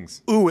terrible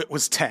things. Ooh, it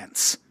was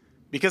tense.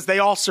 Because they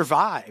all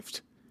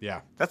survived.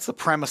 Yeah. That's the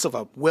premise of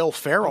a Will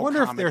Ferrell I wonder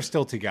comedy. if they're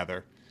still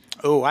together.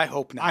 Oh, I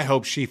hope not. I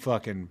hope she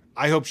shot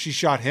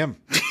him.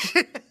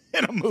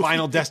 In a movie.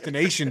 Final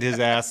Destinationed his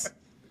ass.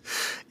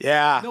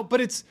 Yeah. No,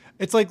 but it's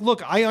like,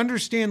 look, I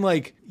understand,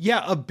 like,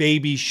 yeah,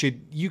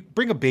 you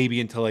bring a baby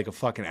into like a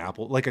fucking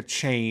Apple, like a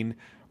chain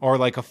or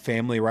like a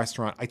family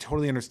restaurant. I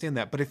totally understand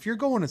that. But if you're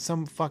going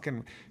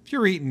to if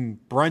you're eating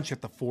brunch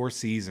at the Four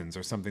Seasons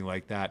or something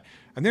like that,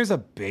 and there's a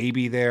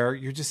baby there,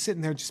 you're just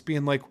sitting there just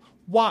being like,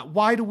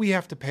 why do we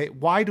have to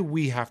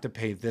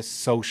pay this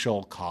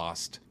social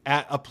cost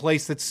at a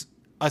place that's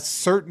a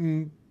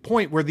certain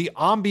point where the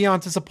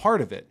ambiance is a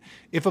part of it?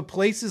 If a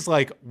place is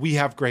like, we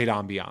have great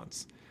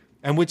ambiance,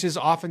 and which is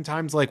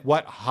oftentimes like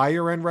what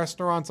higher end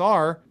restaurants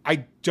are,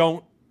 I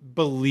don't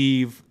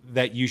believe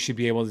that you should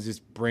be able to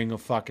just bring a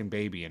fucking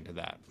baby into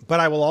that. But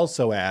I will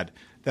also add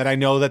that I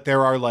know that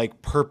there are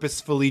like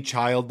purposefully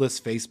childless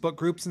Facebook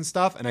groups and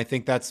stuff, and I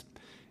think that's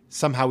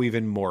somehow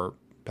even more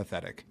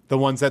pathetic. The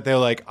ones that they're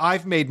like,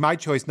 I've made my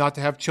choice not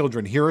to have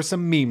children. Here are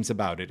some memes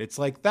about it. It's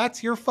like,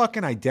 that's your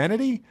fucking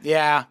identity?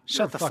 Yeah,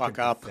 shut the fuck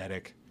up.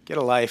 Pathetic. Get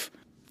a life.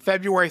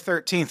 February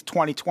 13th,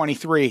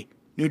 2023.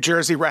 New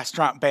Jersey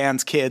restaurant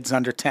bans kids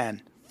under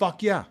 10.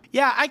 Fuck yeah.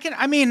 Yeah,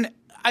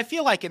 I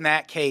feel like in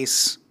that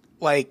case,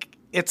 like,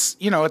 if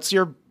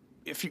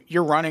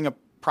you're running a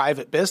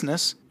private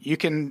business, you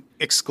can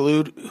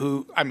exclude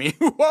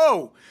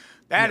whoa,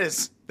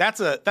 that's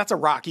a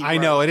rocky road. I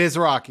know, it is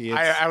rocky.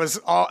 I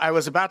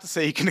was about to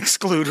say you can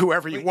exclude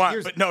whoever you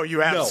want, but no,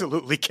 you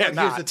absolutely cannot.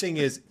 But here's the thing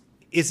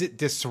is it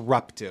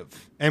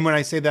disruptive? And when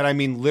I say that, I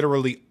mean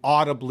literally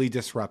audibly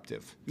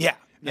disruptive. Yeah.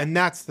 And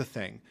that's the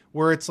thing,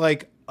 where it's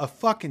like a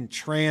fucking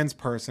trans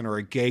person or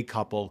a gay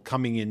couple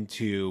coming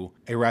into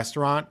a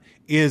restaurant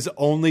is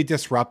only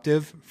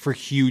disruptive for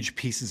huge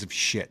pieces of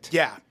shit.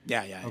 Yeah.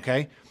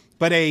 Okay?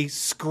 But a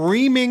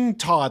screaming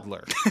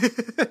toddler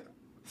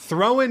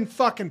throwing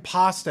fucking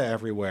pasta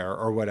everywhere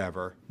or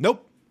whatever.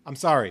 Nope. I'm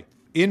sorry.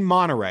 In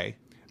Monterey,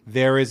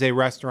 there is a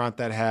restaurant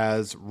that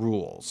has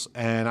rules.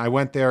 And I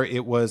went there.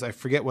 It was, I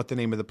forget what the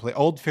name of the place,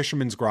 Old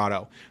Fisherman's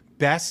Grotto.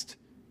 Best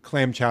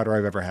clam chowder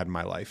I've ever had in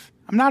my life.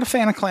 I'm not a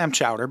fan of clam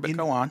chowder, but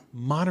go on.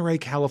 Monterey,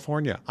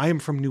 California. I am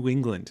from New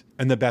England,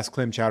 and the best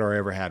clam chowder I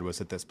ever had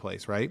was at this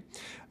place, right?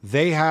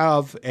 They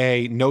have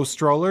a no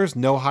strollers,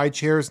 no high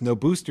chairs, no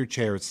booster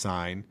chairs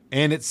sign,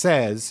 and it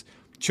says,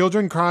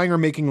 children crying or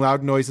making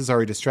loud noises are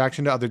a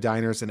distraction to other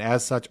diners and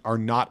as such are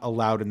not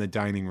allowed in the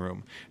dining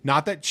room.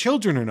 Not that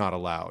children are not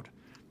allowed,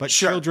 but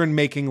children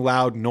making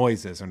loud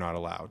noises are not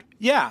allowed.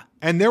 Yeah.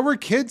 And there were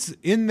kids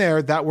in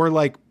there that were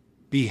like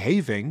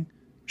behaving.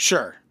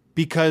 Sure.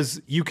 Because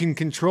you can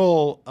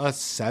control a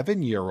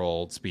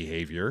 7-year-old's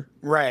behavior.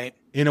 Right.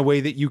 In a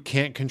way that you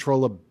can't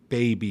control a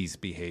baby's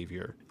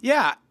behavior.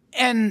 Yeah.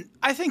 And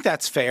I think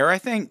that's fair. I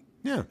think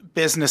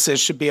businesses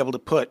should be able to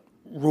put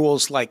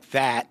rules like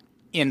that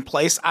in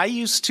place. I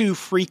used to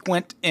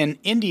frequent an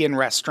Indian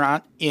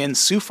restaurant in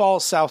Sioux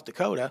Falls, South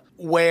Dakota,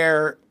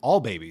 where...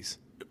 all babies.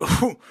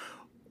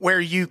 Where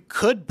you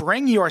could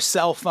bring your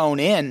cell phone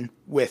in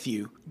with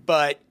you,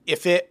 but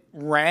if it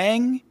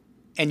rang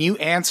and you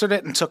answered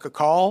it and took a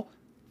call,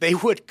 they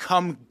would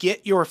come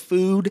get your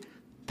food,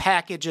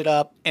 package it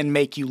up, and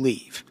make you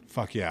leave.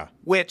 Fuck yeah.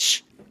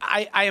 Which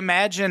I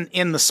imagine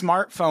in the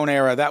smartphone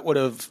era, that would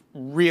have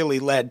really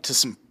led to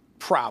some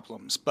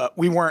problems, but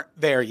we weren't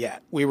there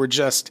yet. We were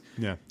just...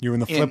 yeah, you were in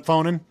the flip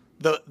phoning?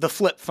 The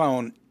flip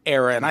phone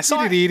era, and I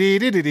saw it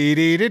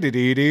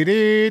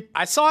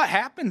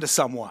happen to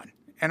someone,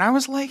 and I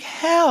was like,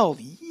 hell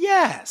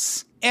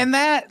yes. And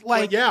that,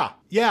 like... well,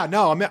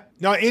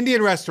 no,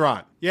 Indian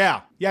restaurant.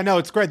 Yeah, no,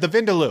 it's great. The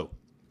Vindaloo.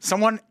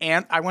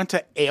 I went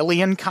to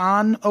Alien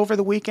Con over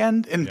the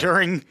weekend, and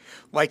during,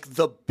 like,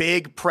 the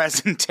big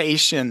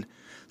presentation,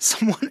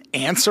 someone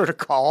answered a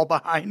call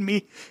behind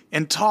me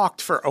and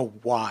talked for a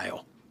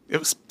while. It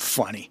was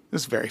funny. It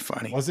was very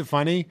funny. Was it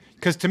funny?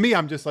 Because to me,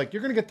 I'm just like,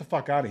 you're going to get the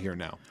fuck out of here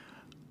now.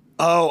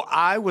 Oh,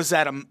 I was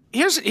at a...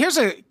 Here's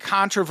a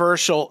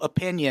controversial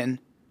opinion.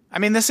 I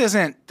mean, this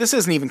isn't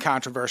even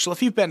controversial.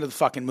 If you've been to the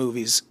fucking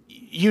movies,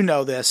 you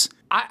know this.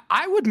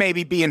 I would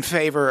maybe be in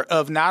favor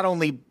of not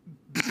only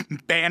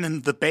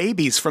banning the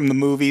babies from the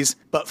movies,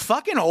 but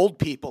fucking old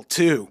people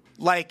too.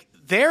 Like,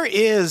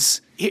 here's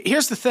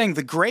the thing.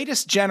 The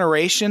Greatest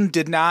Generation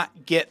did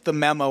not get the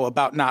memo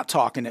about not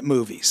talking at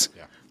movies.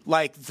 Yeah.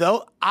 Like,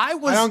 I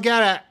don't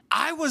get it.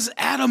 I was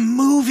at a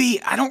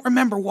movie. I don't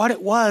remember what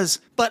it was,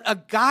 but a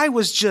guy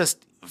was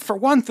just... for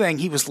one thing,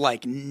 he was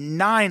like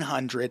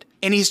 900,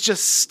 and he's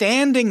just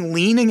standing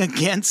leaning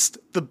against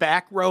the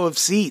back row of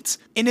seats.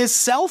 And his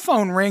cell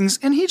phone rings,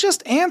 and he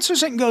just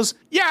answers it and goes,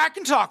 yeah, I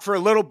can talk for a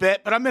little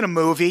bit, but I'm in a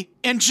movie.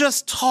 And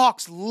just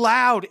talks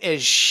loud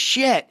as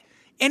shit.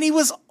 And he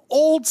was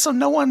old, so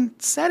no one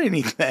said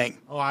anything.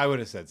 Oh, I would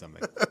have said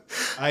something.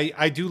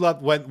 I do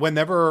love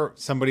whenever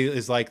somebody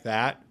is like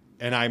that,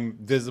 and I'm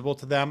visible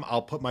to them,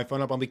 I'll put my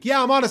phone up. I'm like,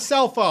 yeah, I'm on a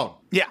cell phone.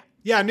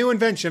 Yeah, new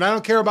invention. I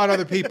don't care about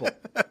other people.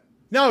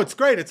 No, it's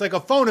great. It's like a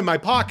phone in my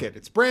pocket.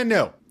 It's brand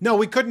new. No,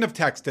 we couldn't have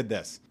texted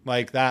this.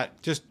 Like that.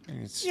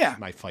 It's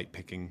my fight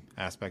picking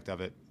aspect of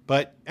it.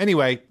 But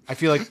anyway, I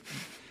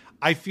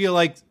feel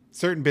like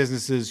certain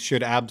businesses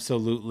should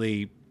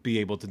absolutely be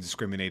able to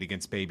discriminate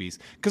against babies.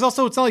 Because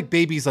also it's not like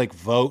babies like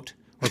vote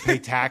or pay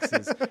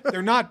taxes.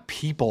 They're not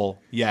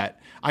people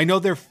yet. I know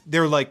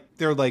they're like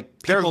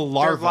people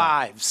larvae.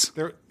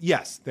 They're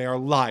lives. They are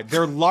live.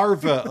 They're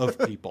larvae of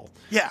people.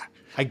 Yeah.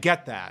 I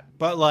get that.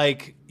 But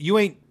like, you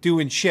ain't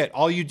doing shit.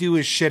 All you do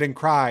is shit and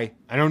cry.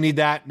 I don't need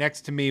that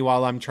next to me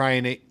while I'm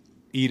trying to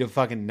eat a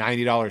fucking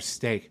 $90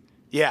 steak.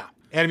 Yeah.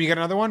 Adam, you got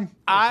another one?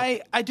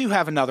 I do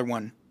have another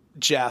one,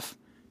 Jeff.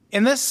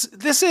 And this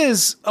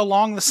is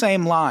along the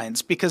same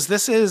lines, because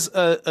this is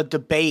a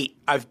debate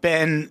I've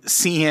been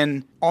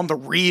seeing on the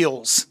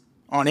reels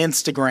on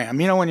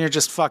Instagram. You know, when you're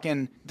just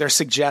fucking, they're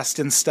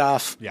suggesting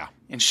stuff. Yeah.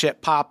 And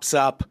shit pops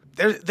up.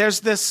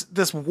 There's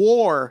this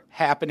war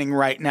happening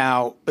right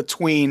now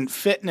between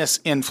fitness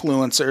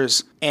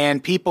influencers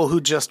and people who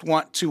just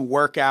want to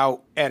work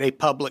out at a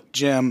public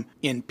gym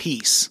in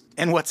peace.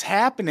 And what's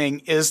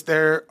happening is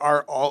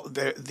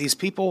these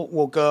people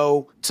will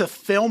go to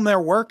film their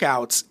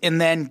workouts and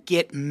then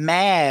get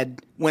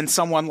mad when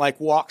someone like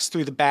walks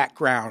through the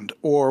background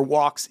or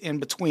walks in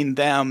between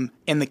them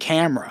and the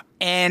camera.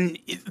 And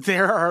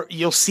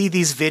you'll see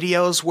these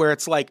videos where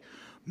it's like,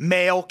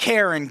 male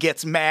Karen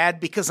gets mad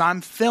because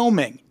I'm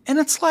filming. And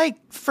it's like,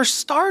 for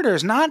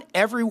starters, not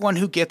everyone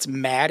who gets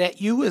mad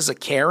at you is a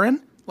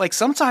Karen. Like,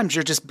 sometimes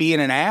you're just being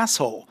an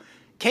asshole.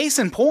 Case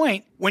in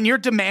point, when you're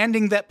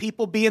demanding that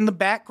people be in the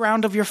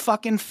background of your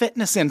fucking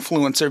fitness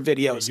influencer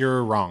videos.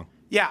 You're wrong.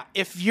 Yeah,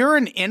 if you're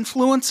an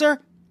influencer,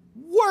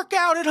 work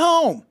out at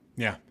home.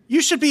 Yeah.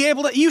 You should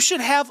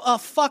have a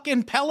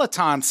fucking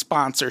Peloton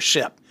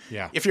sponsorship.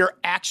 Yeah. If you're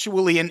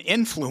actually an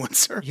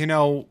influencer. You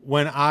know,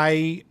 when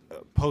I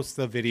post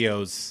the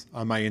videos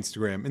on my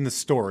Instagram, in the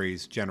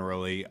stories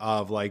generally,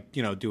 of like,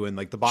 you know, doing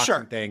like the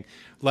boxing thing,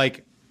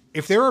 like,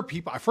 if there are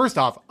people, first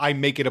off, I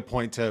make it a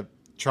point to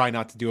try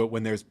not to do it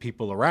when there's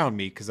people around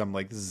me, because I'm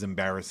like, this is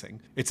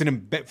embarrassing. It's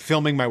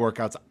filming my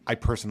workouts, I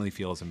personally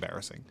feel is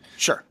embarrassing.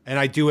 Sure. And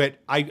I do it,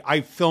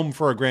 I film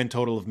for a grand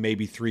total of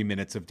maybe 3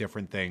 minutes of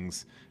different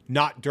things,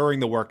 not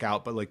during the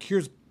workout, but like,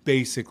 here's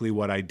basically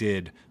what I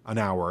did an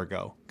hour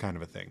ago, kind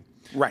of a thing.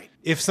 Right.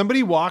 If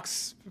somebody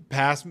walks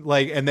past,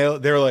 like, and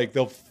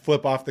they'll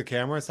flip off the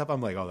camera and stuff, I'm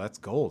like, oh, that's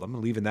gold.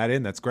 I'm leaving that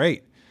in. That's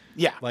great.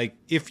 Yeah. Like,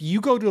 if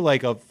you go to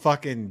like a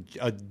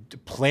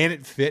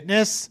Planet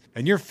Fitness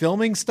and you're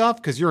filming stuff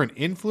because you're an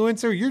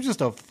influencer, you're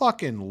just a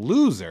fucking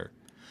loser.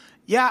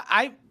 Yeah.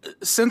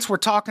 Since we're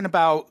talking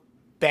about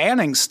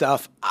banning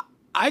stuff,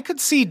 I could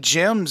see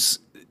gyms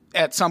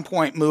at some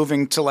point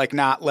moving to like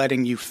not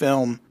letting you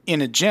film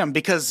in a gym,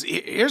 because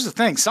here's the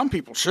thing. Some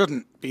people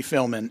shouldn't be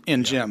filming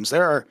in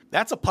gyms.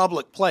 That's a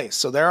public place.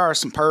 So there are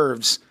some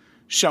pervs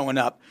showing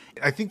up.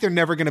 I think they're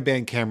never going to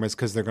ban cameras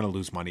because they're going to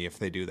lose money if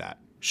they do that.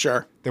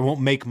 Sure. They won't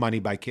make money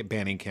by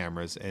banning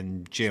cameras,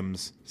 and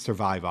gyms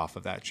survive off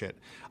of that shit.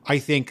 I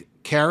think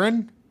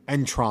Karen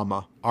and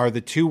trauma are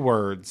the two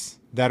words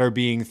that are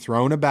being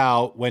thrown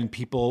about when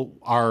people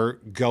are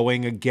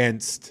going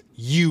against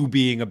you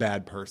being a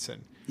bad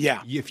person.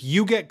 Yeah. If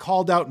you get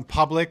called out in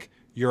public,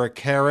 you're a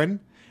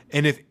Karen.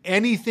 And if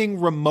anything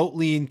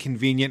remotely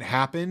inconvenient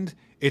happened,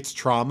 it's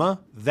trauma.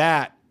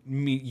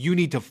 You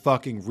need to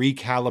fucking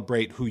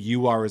recalibrate who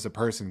you are as a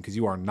person, because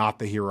you are not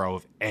the hero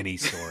of any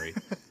story.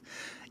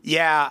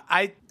 Yeah,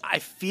 I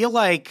feel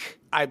like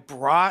I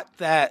brought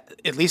that,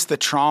 at least the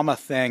trauma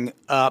thing,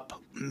 up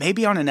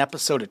maybe on an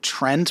episode of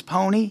Trend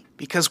Pony,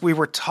 because we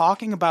were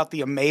talking about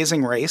The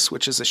Amazing Race,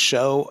 which is a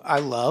show I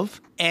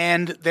love.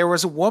 And there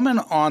was a woman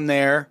on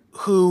there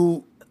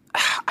who,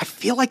 I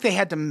feel like they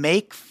had to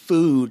make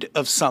food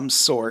of some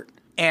sort.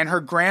 And her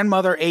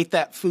grandmother ate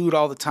that food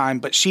all the time,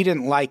 but she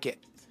didn't like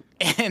it.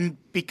 And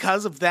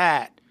because of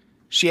that,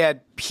 she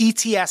had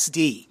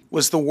PTSD,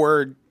 was the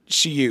word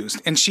she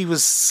used. And she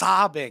was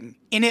sobbing.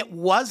 And it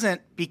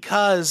wasn't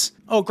because,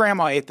 oh,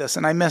 grandma ate this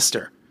and I missed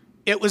her.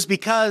 It was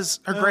because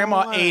her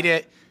grandma ate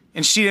it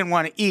and she didn't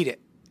want to eat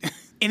it.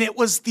 And it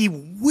was the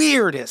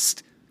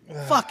weirdest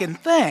fucking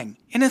thing.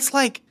 And it's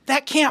like,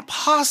 that can't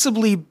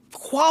possibly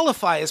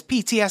qualify as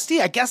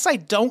PTSD. I guess I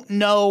don't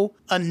know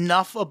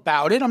enough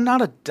about it. I'm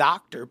not a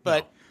doctor,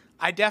 but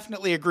I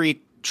definitely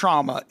agree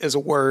trauma is a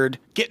word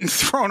getting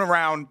thrown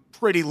around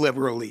pretty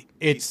liberally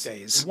these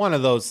days. It's one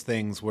of those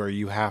things where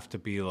you have to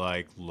be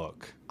like,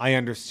 look, I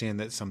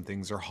understand that some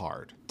things are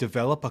hard.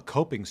 Develop a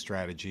coping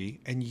strategy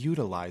and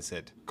utilize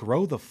it.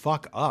 Grow the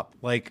fuck up.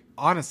 Like,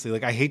 honestly,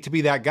 like, I hate to be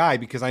that guy,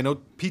 because I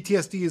know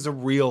PTSD is a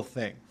real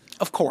thing.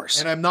 Of course.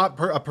 And I'm not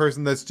a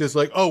person that's just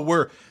like,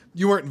 oh,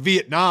 you weren't in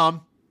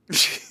Vietnam.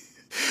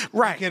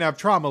 Right. You can't have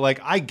trauma. Like,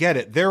 I get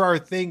it. There are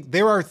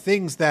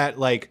things that,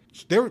 like,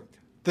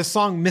 the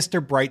song Mr.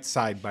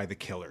 Brightside by The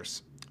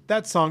Killers.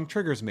 That song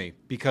triggers me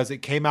because it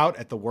came out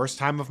at the worst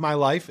time of my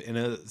life in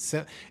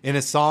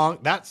a song.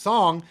 That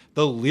song,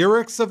 the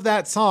lyrics of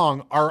that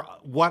song are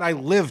what I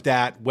lived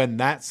at when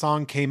that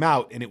song came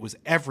out, and it was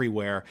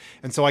everywhere.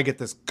 And so I get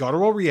this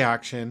guttural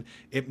reaction.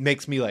 It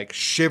makes me like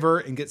shiver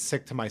and get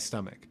sick to my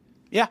stomach.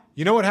 Yeah.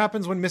 You know what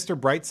happens when Mr.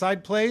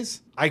 Brightside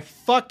plays? I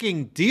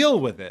fucking deal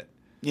with it.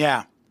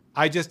 Yeah.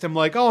 I just am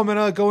like, oh, I'm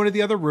going to go into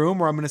the other room,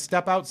 or I'm going to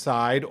step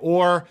outside,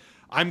 or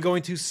I'm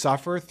going to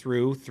suffer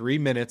through 3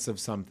 minutes of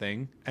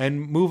something and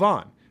move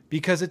on.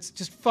 because it's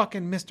just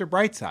fucking Mr.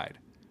 Brightside.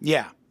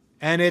 Yeah.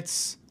 And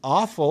it's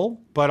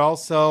awful, but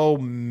also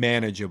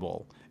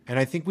manageable. And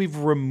I think we've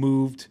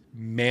removed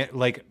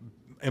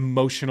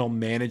emotional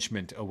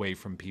management away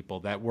from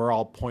people, that we're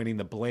all pointing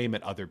the blame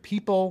at other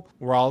people.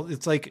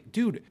 It's like,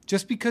 dude,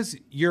 just because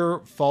your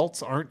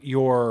faults aren't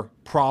your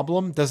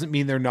problem doesn't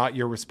mean they're not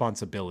your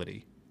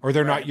responsibility, or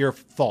they're not your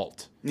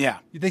fault. Yeah.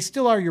 They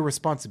still are your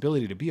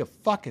responsibility to be a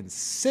fucking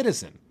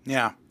citizen.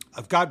 Yeah.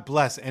 God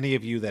bless any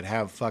of you that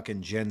have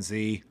fucking Gen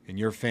Z in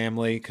your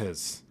family,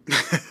 because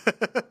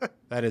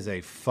that is a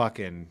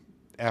fucking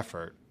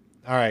effort.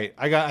 All right,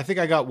 I think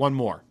I got one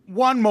more.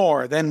 One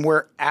more, then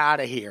we're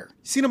out of here.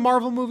 Seen a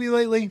Marvel movie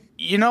lately?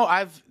 You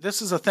know,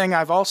 this is a thing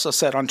I've also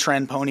said on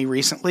Trend Pony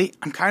recently.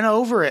 I'm kind of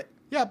over it.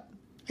 Yep,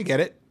 I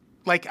get it.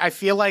 Like, I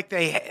feel like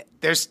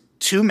there's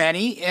too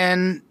many,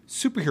 and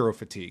superhero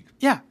fatigue.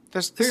 Yeah,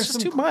 there's just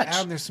too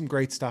much. There's some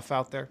great stuff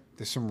out there.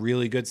 There's some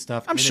really good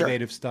stuff,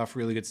 innovative stuff,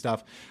 really good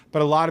stuff.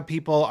 But a lot of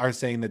people are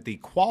saying that the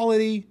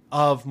quality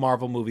of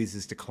Marvel movies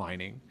is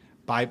declining,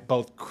 by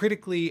both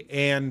critically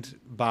and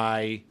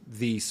by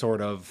the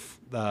sort of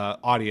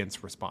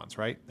audience response,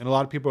 right? And a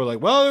lot of people are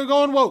like, well, they're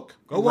going woke.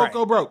 Go woke,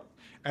 go broke.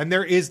 And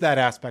there is that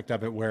aspect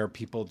of it where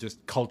people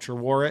just culture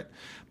war it.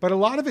 But a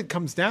lot of it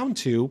comes down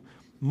to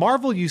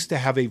Marvel used to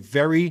have a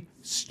very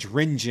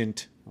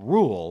stringent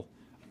rule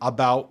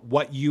about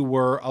what you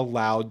were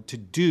allowed to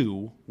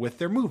do with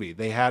their movie.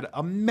 They had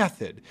a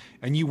method,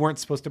 and you weren't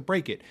supposed to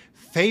break it.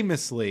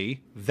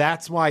 Famously,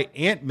 that's why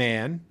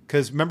Ant-Man,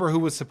 because remember who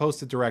was supposed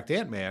to direct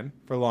Ant-Man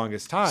for the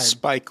longest time?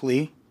 Spike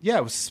Lee. Yeah,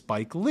 it was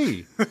Spike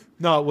Lee.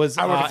 No, it was...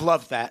 I would have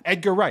loved that.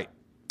 Edgar Wright.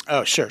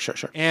 Oh, sure.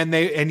 And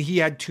he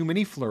had too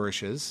many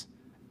flourishes,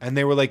 and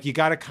they were like, you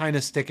got to kind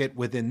of stick it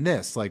within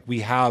this. Like, we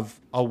have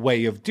a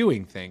way of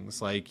doing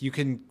things. Like,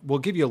 we'll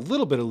give you a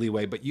little bit of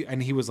leeway,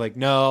 and he was like,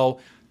 no,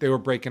 they were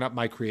breaking up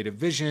my creative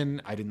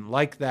vision. I didn't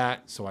like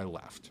that, so I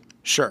left.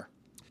 Sure.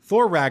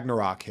 Thor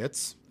Ragnarok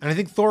hits, and I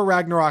think Thor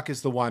Ragnarok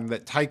is the one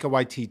that Taika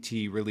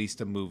Waititi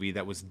released a movie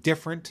that was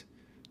different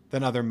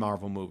than other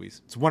Marvel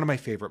movies. It's one of my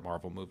favorite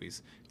Marvel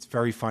movies. It's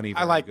very funny,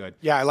 very good.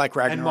 Yeah, I like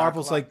Ragnarok. And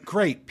Marvel's like,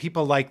 great,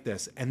 people like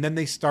this. And then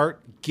they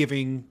start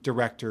giving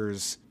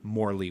directors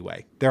more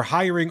leeway. They're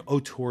hiring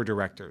auteur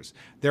directors.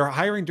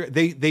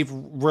 They've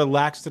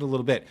relaxed it a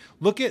little bit.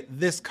 Look at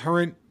this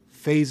current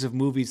phase of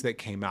movies that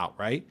came out,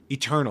 right?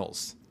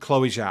 Eternals,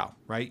 Chloe Zhao,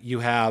 right? You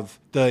have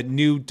the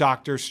new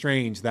Doctor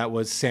Strange, that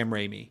was Sam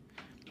Raimi.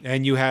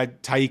 And you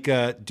had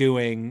Taika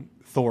doing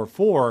Thor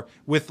 4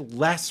 with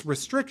less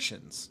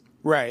restrictions.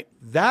 Right.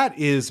 That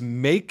is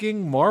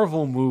making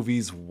Marvel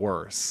movies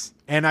worse.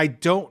 And I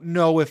don't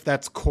know if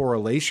that's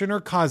correlation or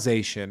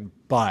causation,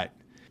 but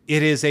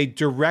it is a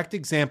direct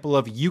example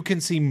of you can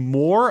see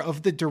more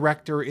of the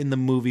director in the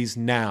movies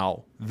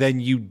now than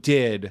you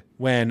did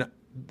when,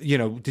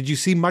 did you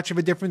see much of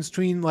a difference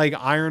between like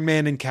Iron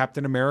Man and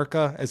Captain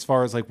America as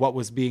far as like what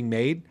was being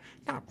made?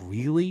 Not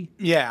really.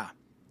 Yeah.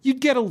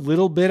 You'd get a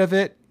little bit of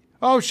it.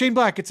 Oh, Shane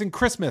Black, it's in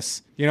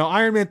Christmas.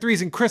 Iron Man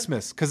 3's in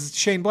Christmas because it's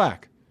Shane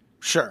Black.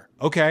 Sure.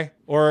 Okay.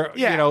 Or,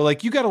 you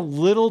got a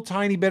little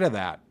tiny bit of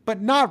that,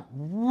 but not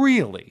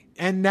really.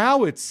 And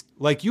now it's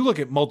like, you look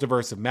at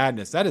Multiverse of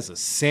Madness, that is a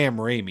Sam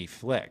Raimi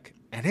flick.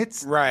 And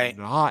it's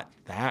not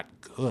that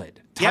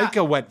good.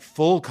 Taika went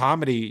full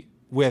comedy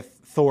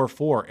with Thor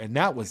 4, and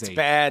that was a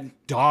bad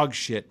dog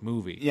shit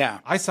movie. Yeah.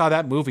 I saw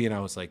that movie and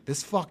I was like,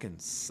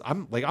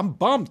 I'm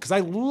bummed because I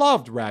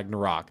loved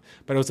Ragnarok.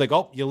 But I was like,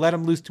 oh, you let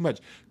him lose too much.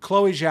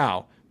 Chloe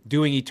Zhao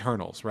doing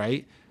Eternals,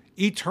 right?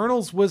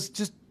 Eternals was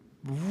just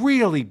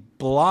really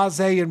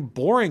blasé and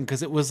boring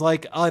because it was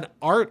like an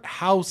art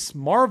house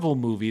Marvel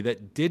movie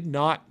that did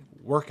not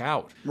work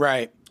out.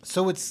 Right.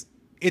 So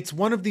it's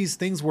one of these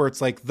things where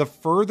it's like the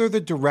further the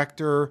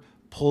director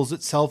pulls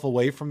itself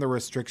away from the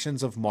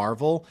restrictions of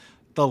Marvel,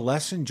 the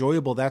less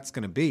enjoyable that's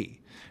going to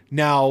be.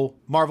 Now,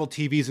 Marvel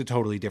TV is a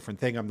totally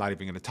different thing. I'm not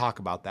even going to talk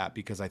about that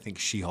because I think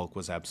She-Hulk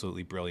was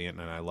absolutely brilliant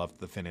and I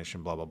loved the finish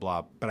and blah, blah,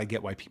 blah. But I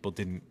get why people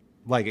didn't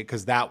like it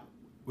because that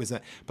was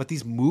that. But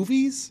these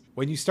movies,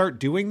 when you start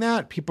doing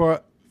that, people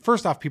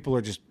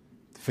are just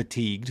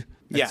fatigued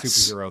at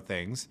superhero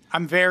things.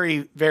 I'm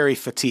very, very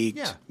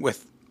fatigued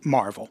with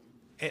Marvel.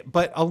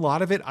 But a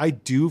lot of it I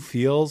do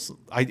feel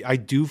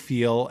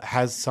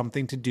has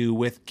something to do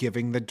with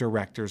giving the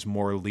directors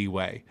more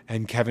leeway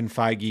and Kevin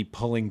Feige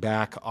pulling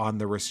back on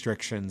the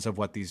restrictions of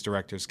what these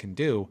directors can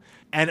do.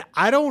 And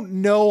I don't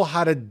know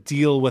how to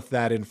deal with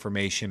that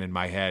information in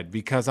my head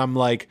because I'm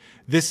like,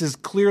 this is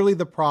clearly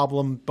the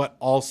problem, but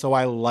also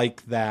I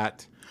like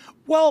that.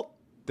 Well,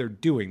 they're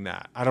doing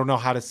that. I don't know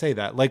how to say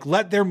that. Like,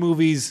 let their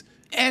movies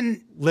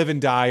live and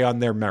die on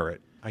their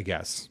merit, I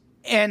guess.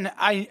 And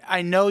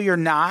I know you're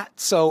not,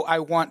 so I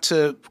want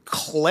to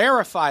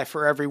clarify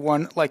for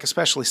everyone, like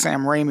especially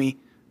Sam Raimi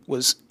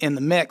was in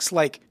the mix.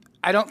 Like,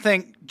 I don't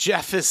think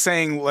Jeff is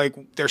saying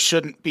like there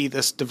shouldn't be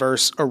this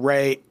diverse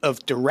array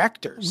of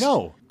directors.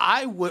 No.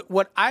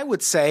 What I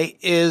would say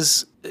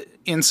is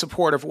in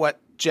support of what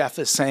Jeff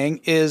is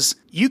saying is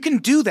you can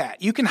do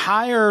that. You can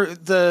hire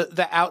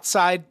the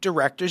outside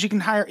directors. You can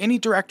hire any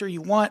director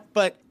you want.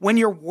 But when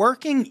you're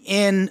working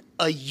in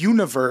a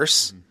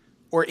universe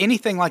or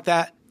anything like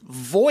that,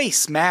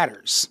 voice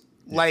matters.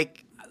 Yeah.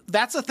 Like,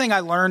 that's the thing I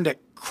learned at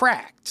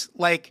Cracked.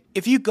 Like,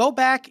 if you go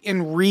back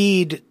and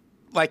read,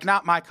 like,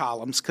 not my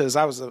columns, because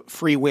I was a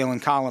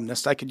freewheeling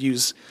columnist. I could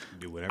use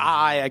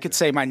I could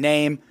say my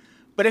name.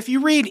 But if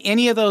you read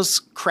any of those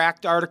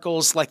Cracked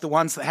articles, like the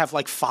ones that have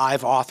like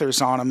 5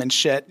 authors on them and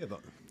shit,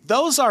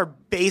 those are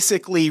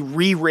basically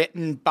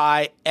rewritten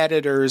by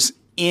editors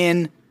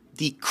in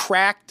the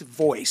Cracked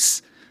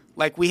voice.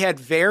 Like, we had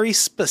very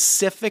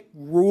specific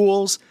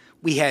rules.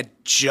 We had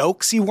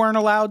jokes you weren't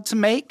allowed to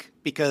make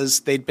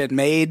because they'd been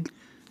made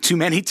too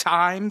many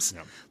times.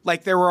 Yep.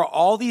 Like, there were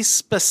all these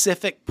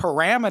specific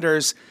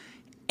parameters,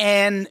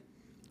 and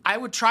I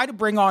would try to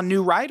bring on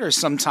new writers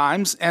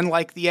sometimes, and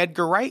like the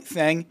Edgar Wright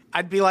thing,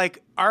 I'd be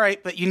like, all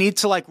right, but you need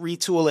to like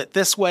retool it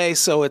this way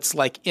so it's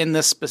like in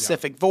this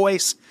specific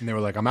voice. And they were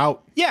like, I'm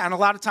out. Yeah, and a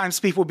lot of times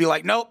people would be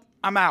like, nope,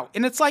 I'm out.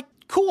 And it's like,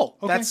 cool,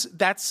 okay.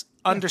 That's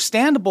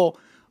understandable,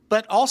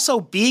 but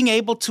also being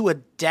able to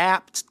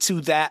adapt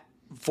to that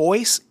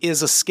voice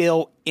is a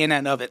skill in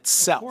and of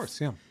itself. Of course,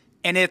 yeah.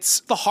 And it's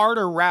the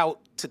harder route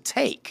to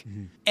take.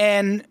 Mm-hmm.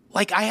 And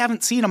like, I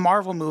haven't seen a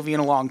Marvel movie in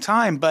a long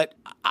time, but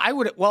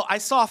I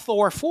saw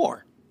Thor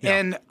 4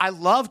 and I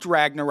loved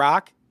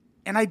Ragnarok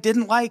and I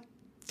didn't like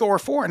Thor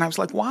 4. And I was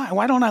like, why?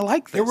 Why don't I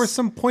like this? There were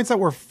some points that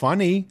were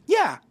funny.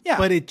 Yeah. Yeah.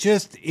 But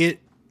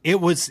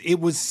it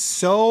was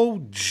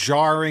so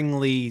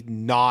jarringly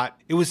not,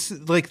 it was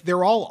like,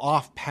 they're all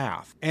off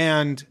path.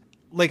 And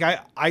like,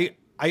 I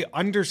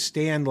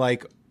understand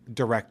like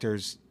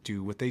directors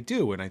do what they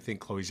do. And I think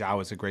Chloe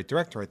Zhao is a great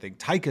director. I think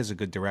Taika is a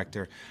good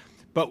director.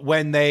 But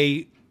when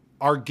they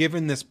are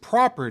given this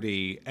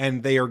property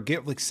and they are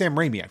like Sam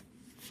Raimi, I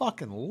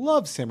fucking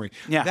love Sam Raimi.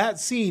 Yeah. That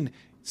scene,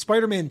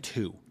 Spider-Man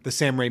 2, the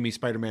Sam Raimi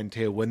Spider-Man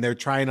 2, when they're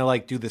trying to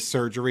like do the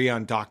surgery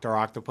on Dr.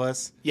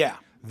 Octopus. Yeah.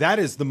 That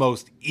is the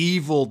most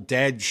Evil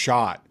Dead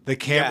shot. The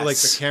camera, like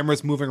the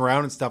camera's moving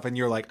around and stuff. And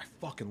you're like, I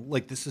fucking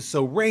like, this is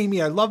so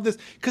Raimi. I love this.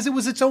 Because it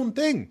was its own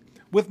thing.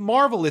 With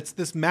Marvel, it's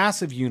this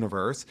massive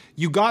universe.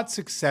 You got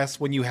success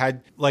when you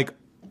had like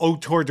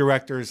auteur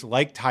directors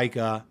like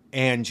Taika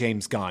and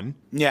James Gunn.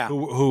 Yeah.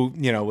 Who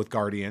you know, with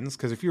Guardians.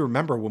 Because if you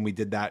remember when we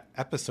did that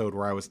episode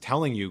where I was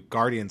telling you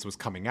Guardians was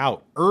coming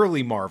out,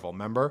 early Marvel,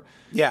 remember?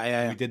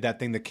 Yeah. We did that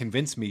thing that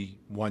convinced me,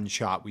 one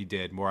shot we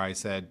did, where I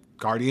said,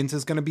 Guardians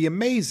is going to be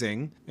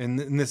amazing, and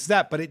this is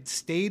that. But it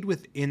stayed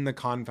within the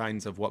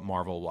confines of what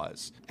Marvel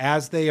was.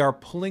 As they are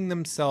pulling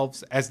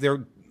themselves, as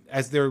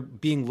they're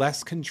being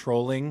less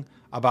controlling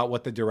about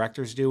what the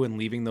directors do and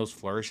leaving those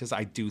flourishes,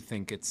 I do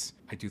think it's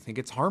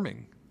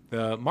harming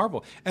the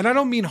Marvel. And I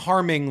don't mean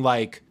harming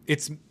like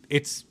it's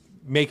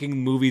making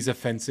movies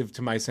offensive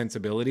to my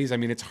sensibilities. I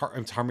mean, it's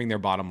harming their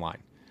bottom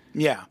line.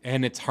 Yeah.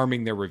 And it's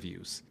harming their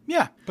reviews.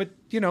 Yeah. But,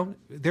 you know,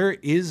 there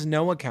is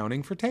no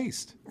accounting for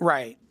taste.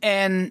 Right.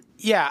 And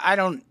yeah,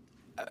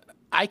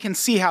 I can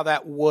see how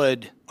that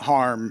would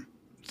harm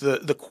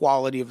the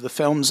quality of the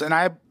films. And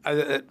I'm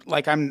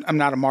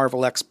not a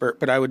Marvel expert,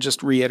 but I would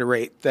just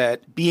reiterate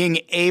that being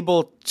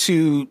able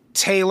to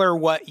tailor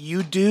what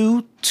you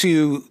do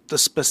to the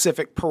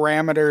specific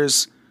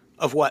parameters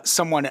of what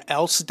someone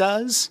else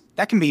does,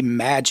 that can be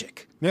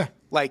magic. Yeah.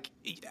 Like,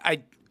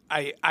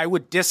 I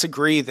would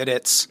disagree that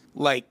it's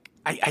like,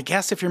 I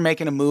guess if you're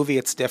making a movie,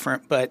 it's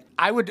different, but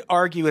I would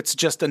argue it's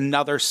just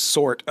another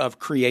sort of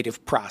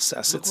creative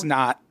process. It's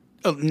not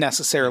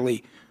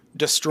necessarily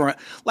destroying.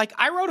 Like,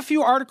 I wrote a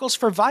few articles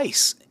for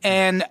Vice,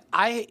 and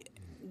I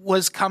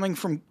was coming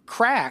from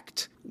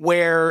Cracked,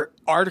 where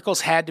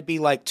articles had to be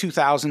like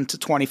 2,000 to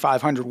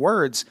 2,500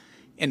 words,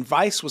 and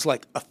Vice was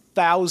like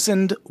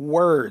 1,000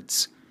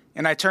 words.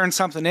 And I turned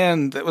something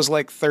in that was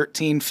like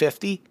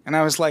 1,350, and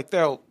I was like,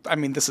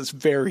 this is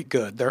very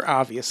good. They're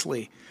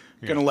obviously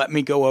going to let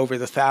me go over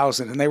the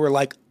 1,000. And they were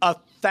like,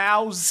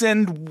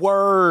 1,000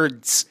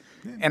 words.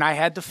 Yeah. And I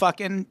had to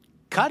fucking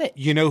cut it.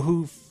 You know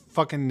who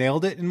fucking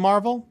nailed it in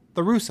Marvel?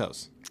 The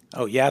Russos.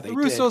 Oh, yeah, they did.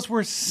 The Russos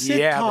were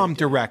sitcom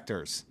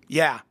directors.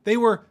 Yeah. They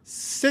were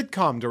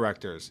sitcom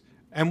directors.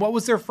 And what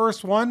was their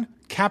first one?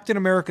 Captain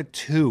America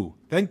 2.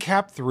 Then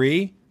Cap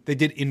 3. They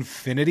did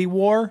Infinity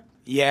War.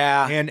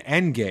 Yeah. And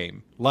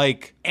Endgame.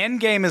 Like,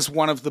 Endgame is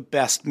one of the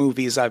best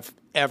movies I've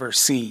ever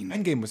seen.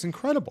 Endgame was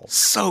incredible.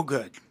 So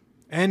good.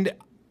 And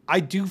I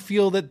do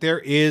feel that there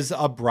is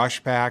a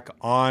brushback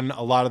on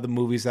a lot of the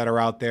movies that are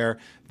out there.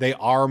 They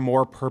are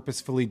more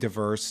purposefully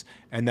diverse,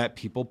 and that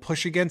people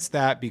push against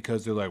that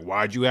because they're like,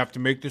 why'd you have to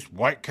make this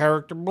white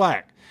character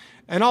black?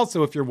 And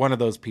also, if you're one of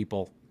those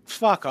people,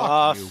 fuck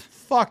off.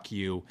 Fuck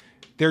you.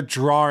 They're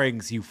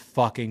drawings, you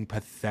fucking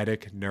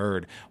pathetic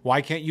nerd.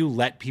 Why can't you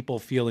let people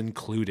feel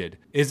included?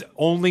 Is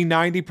only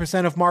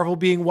 90% of Marvel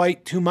being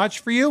white too much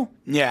for you?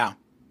 Yeah.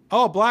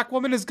 Oh, a black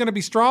woman is going to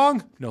be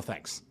strong? No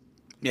thanks.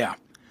 Yeah.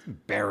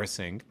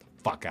 Embarrassing.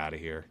 Fuck out of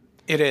here.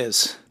 It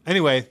is.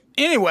 Anyway.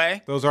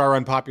 Those are our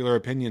unpopular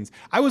opinions.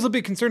 I was a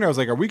bit concerned. I was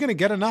like, are we going to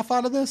get enough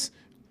out of this?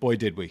 Boy,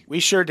 did we. We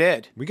sure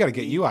did. We got to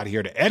get you out of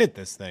here to edit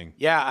this thing.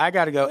 Yeah, I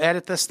got to go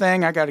edit this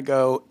thing. I got to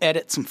go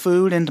edit some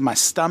food into my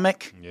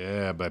stomach.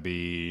 Yeah,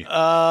 baby.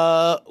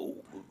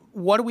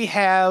 What do we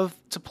have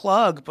to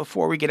plug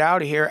before we get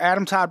out of here?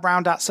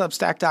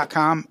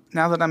 AdamToddBrown.substack.com.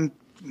 Now that I'm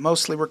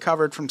mostly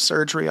recovered from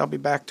surgery, I'll be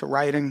back to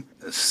writing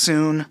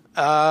soon.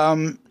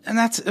 And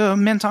that's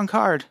Mint on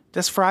Card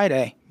this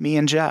Friday. Me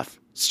and Jeff.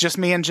 It's just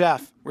me and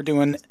Jeff.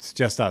 It's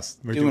just us.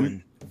 We're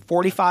doing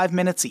 45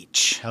 minutes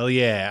each. Hell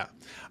yeah.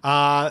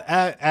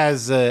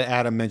 As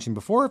Adam mentioned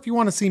before, if you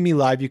want to see me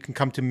live, you can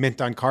come to Mint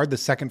on Card the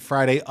second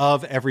Friday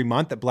of every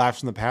month at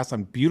Blast from the Past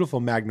on beautiful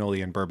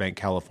Magnolia in Burbank,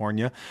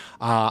 California.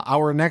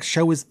 Our next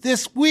show is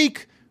this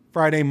week,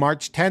 Friday,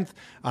 March 10th,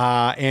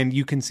 and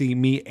you can see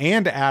me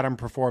and Adam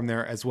perform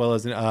there, as well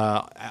as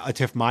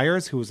Atif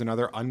Myers, who is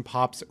another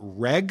Unpops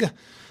reg.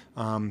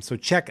 So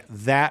check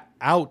that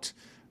out.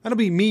 That'll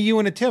be me, you,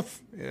 and Atif.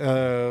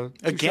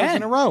 Again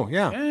in a row.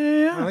 Yeah.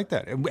 I like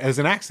that. As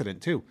an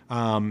accident, too.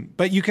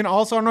 But you can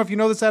also, I don't know if you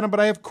know this, Adam, but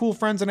I have cool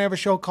friends, and I have a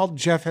show called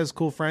Jeff Has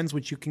Cool Friends,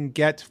 which you can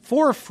get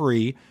for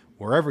free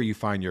wherever you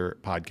find your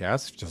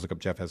podcast. Just look up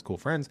Jeff Has Cool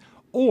Friends.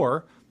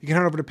 Or you can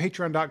head over to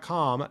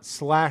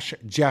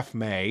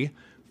patreon.com/JeffMay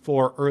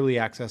for early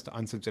access to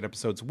uncensored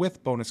episodes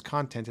with bonus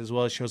content, as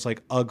well as shows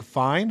like Ugh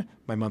Fine,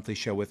 my monthly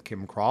show with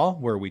Kim Crawl,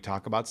 where we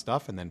talk about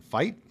stuff and then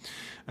fight.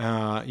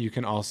 You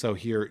can also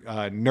hear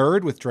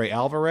Nerd with Dre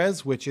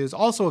Alvarez, which is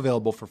also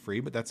available for free,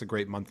 but that's a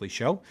great monthly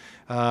show.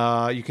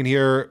 You can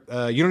hear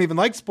You Don't Even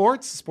Like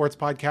Sports, a sports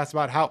podcast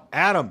about how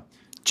Adam...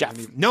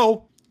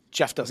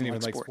 Jeff doesn't even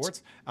like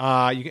sports.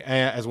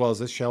 As well as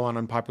this show on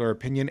Unpopular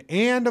Opinion.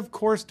 And, of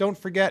course, don't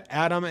forget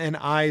Adam and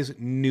I's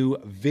new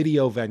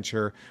video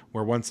venture,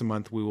 where once a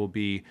month we will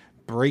be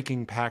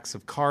breaking packs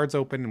of cards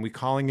open, and we're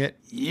calling it...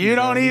 You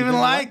don't even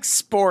like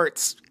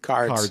sports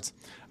cards.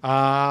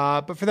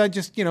 But for that,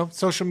 just,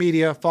 social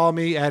media. Follow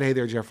me at Hey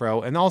There, Jeff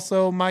Rowe. And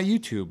also my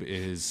YouTube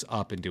is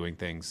up and doing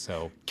things.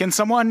 So can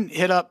someone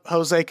hit up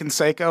Jose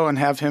Canseco and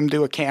have him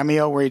do a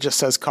cameo where he just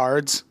says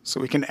cards so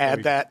we can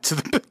add that to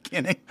the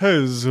beginning?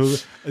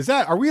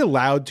 Are we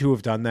allowed to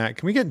have done that?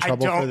 Can we get in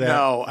trouble for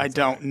that? I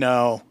don't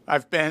know. I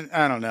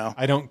don't know.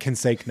 I don't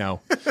Canseco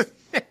know.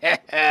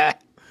 All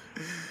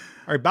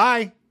right,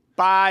 bye.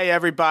 Bye,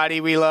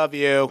 everybody. We love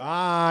you.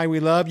 Bye,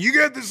 we love you. You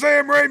got the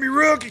Sam Raimi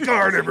rookie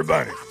card,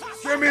 everybody.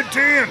 Give me a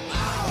 10.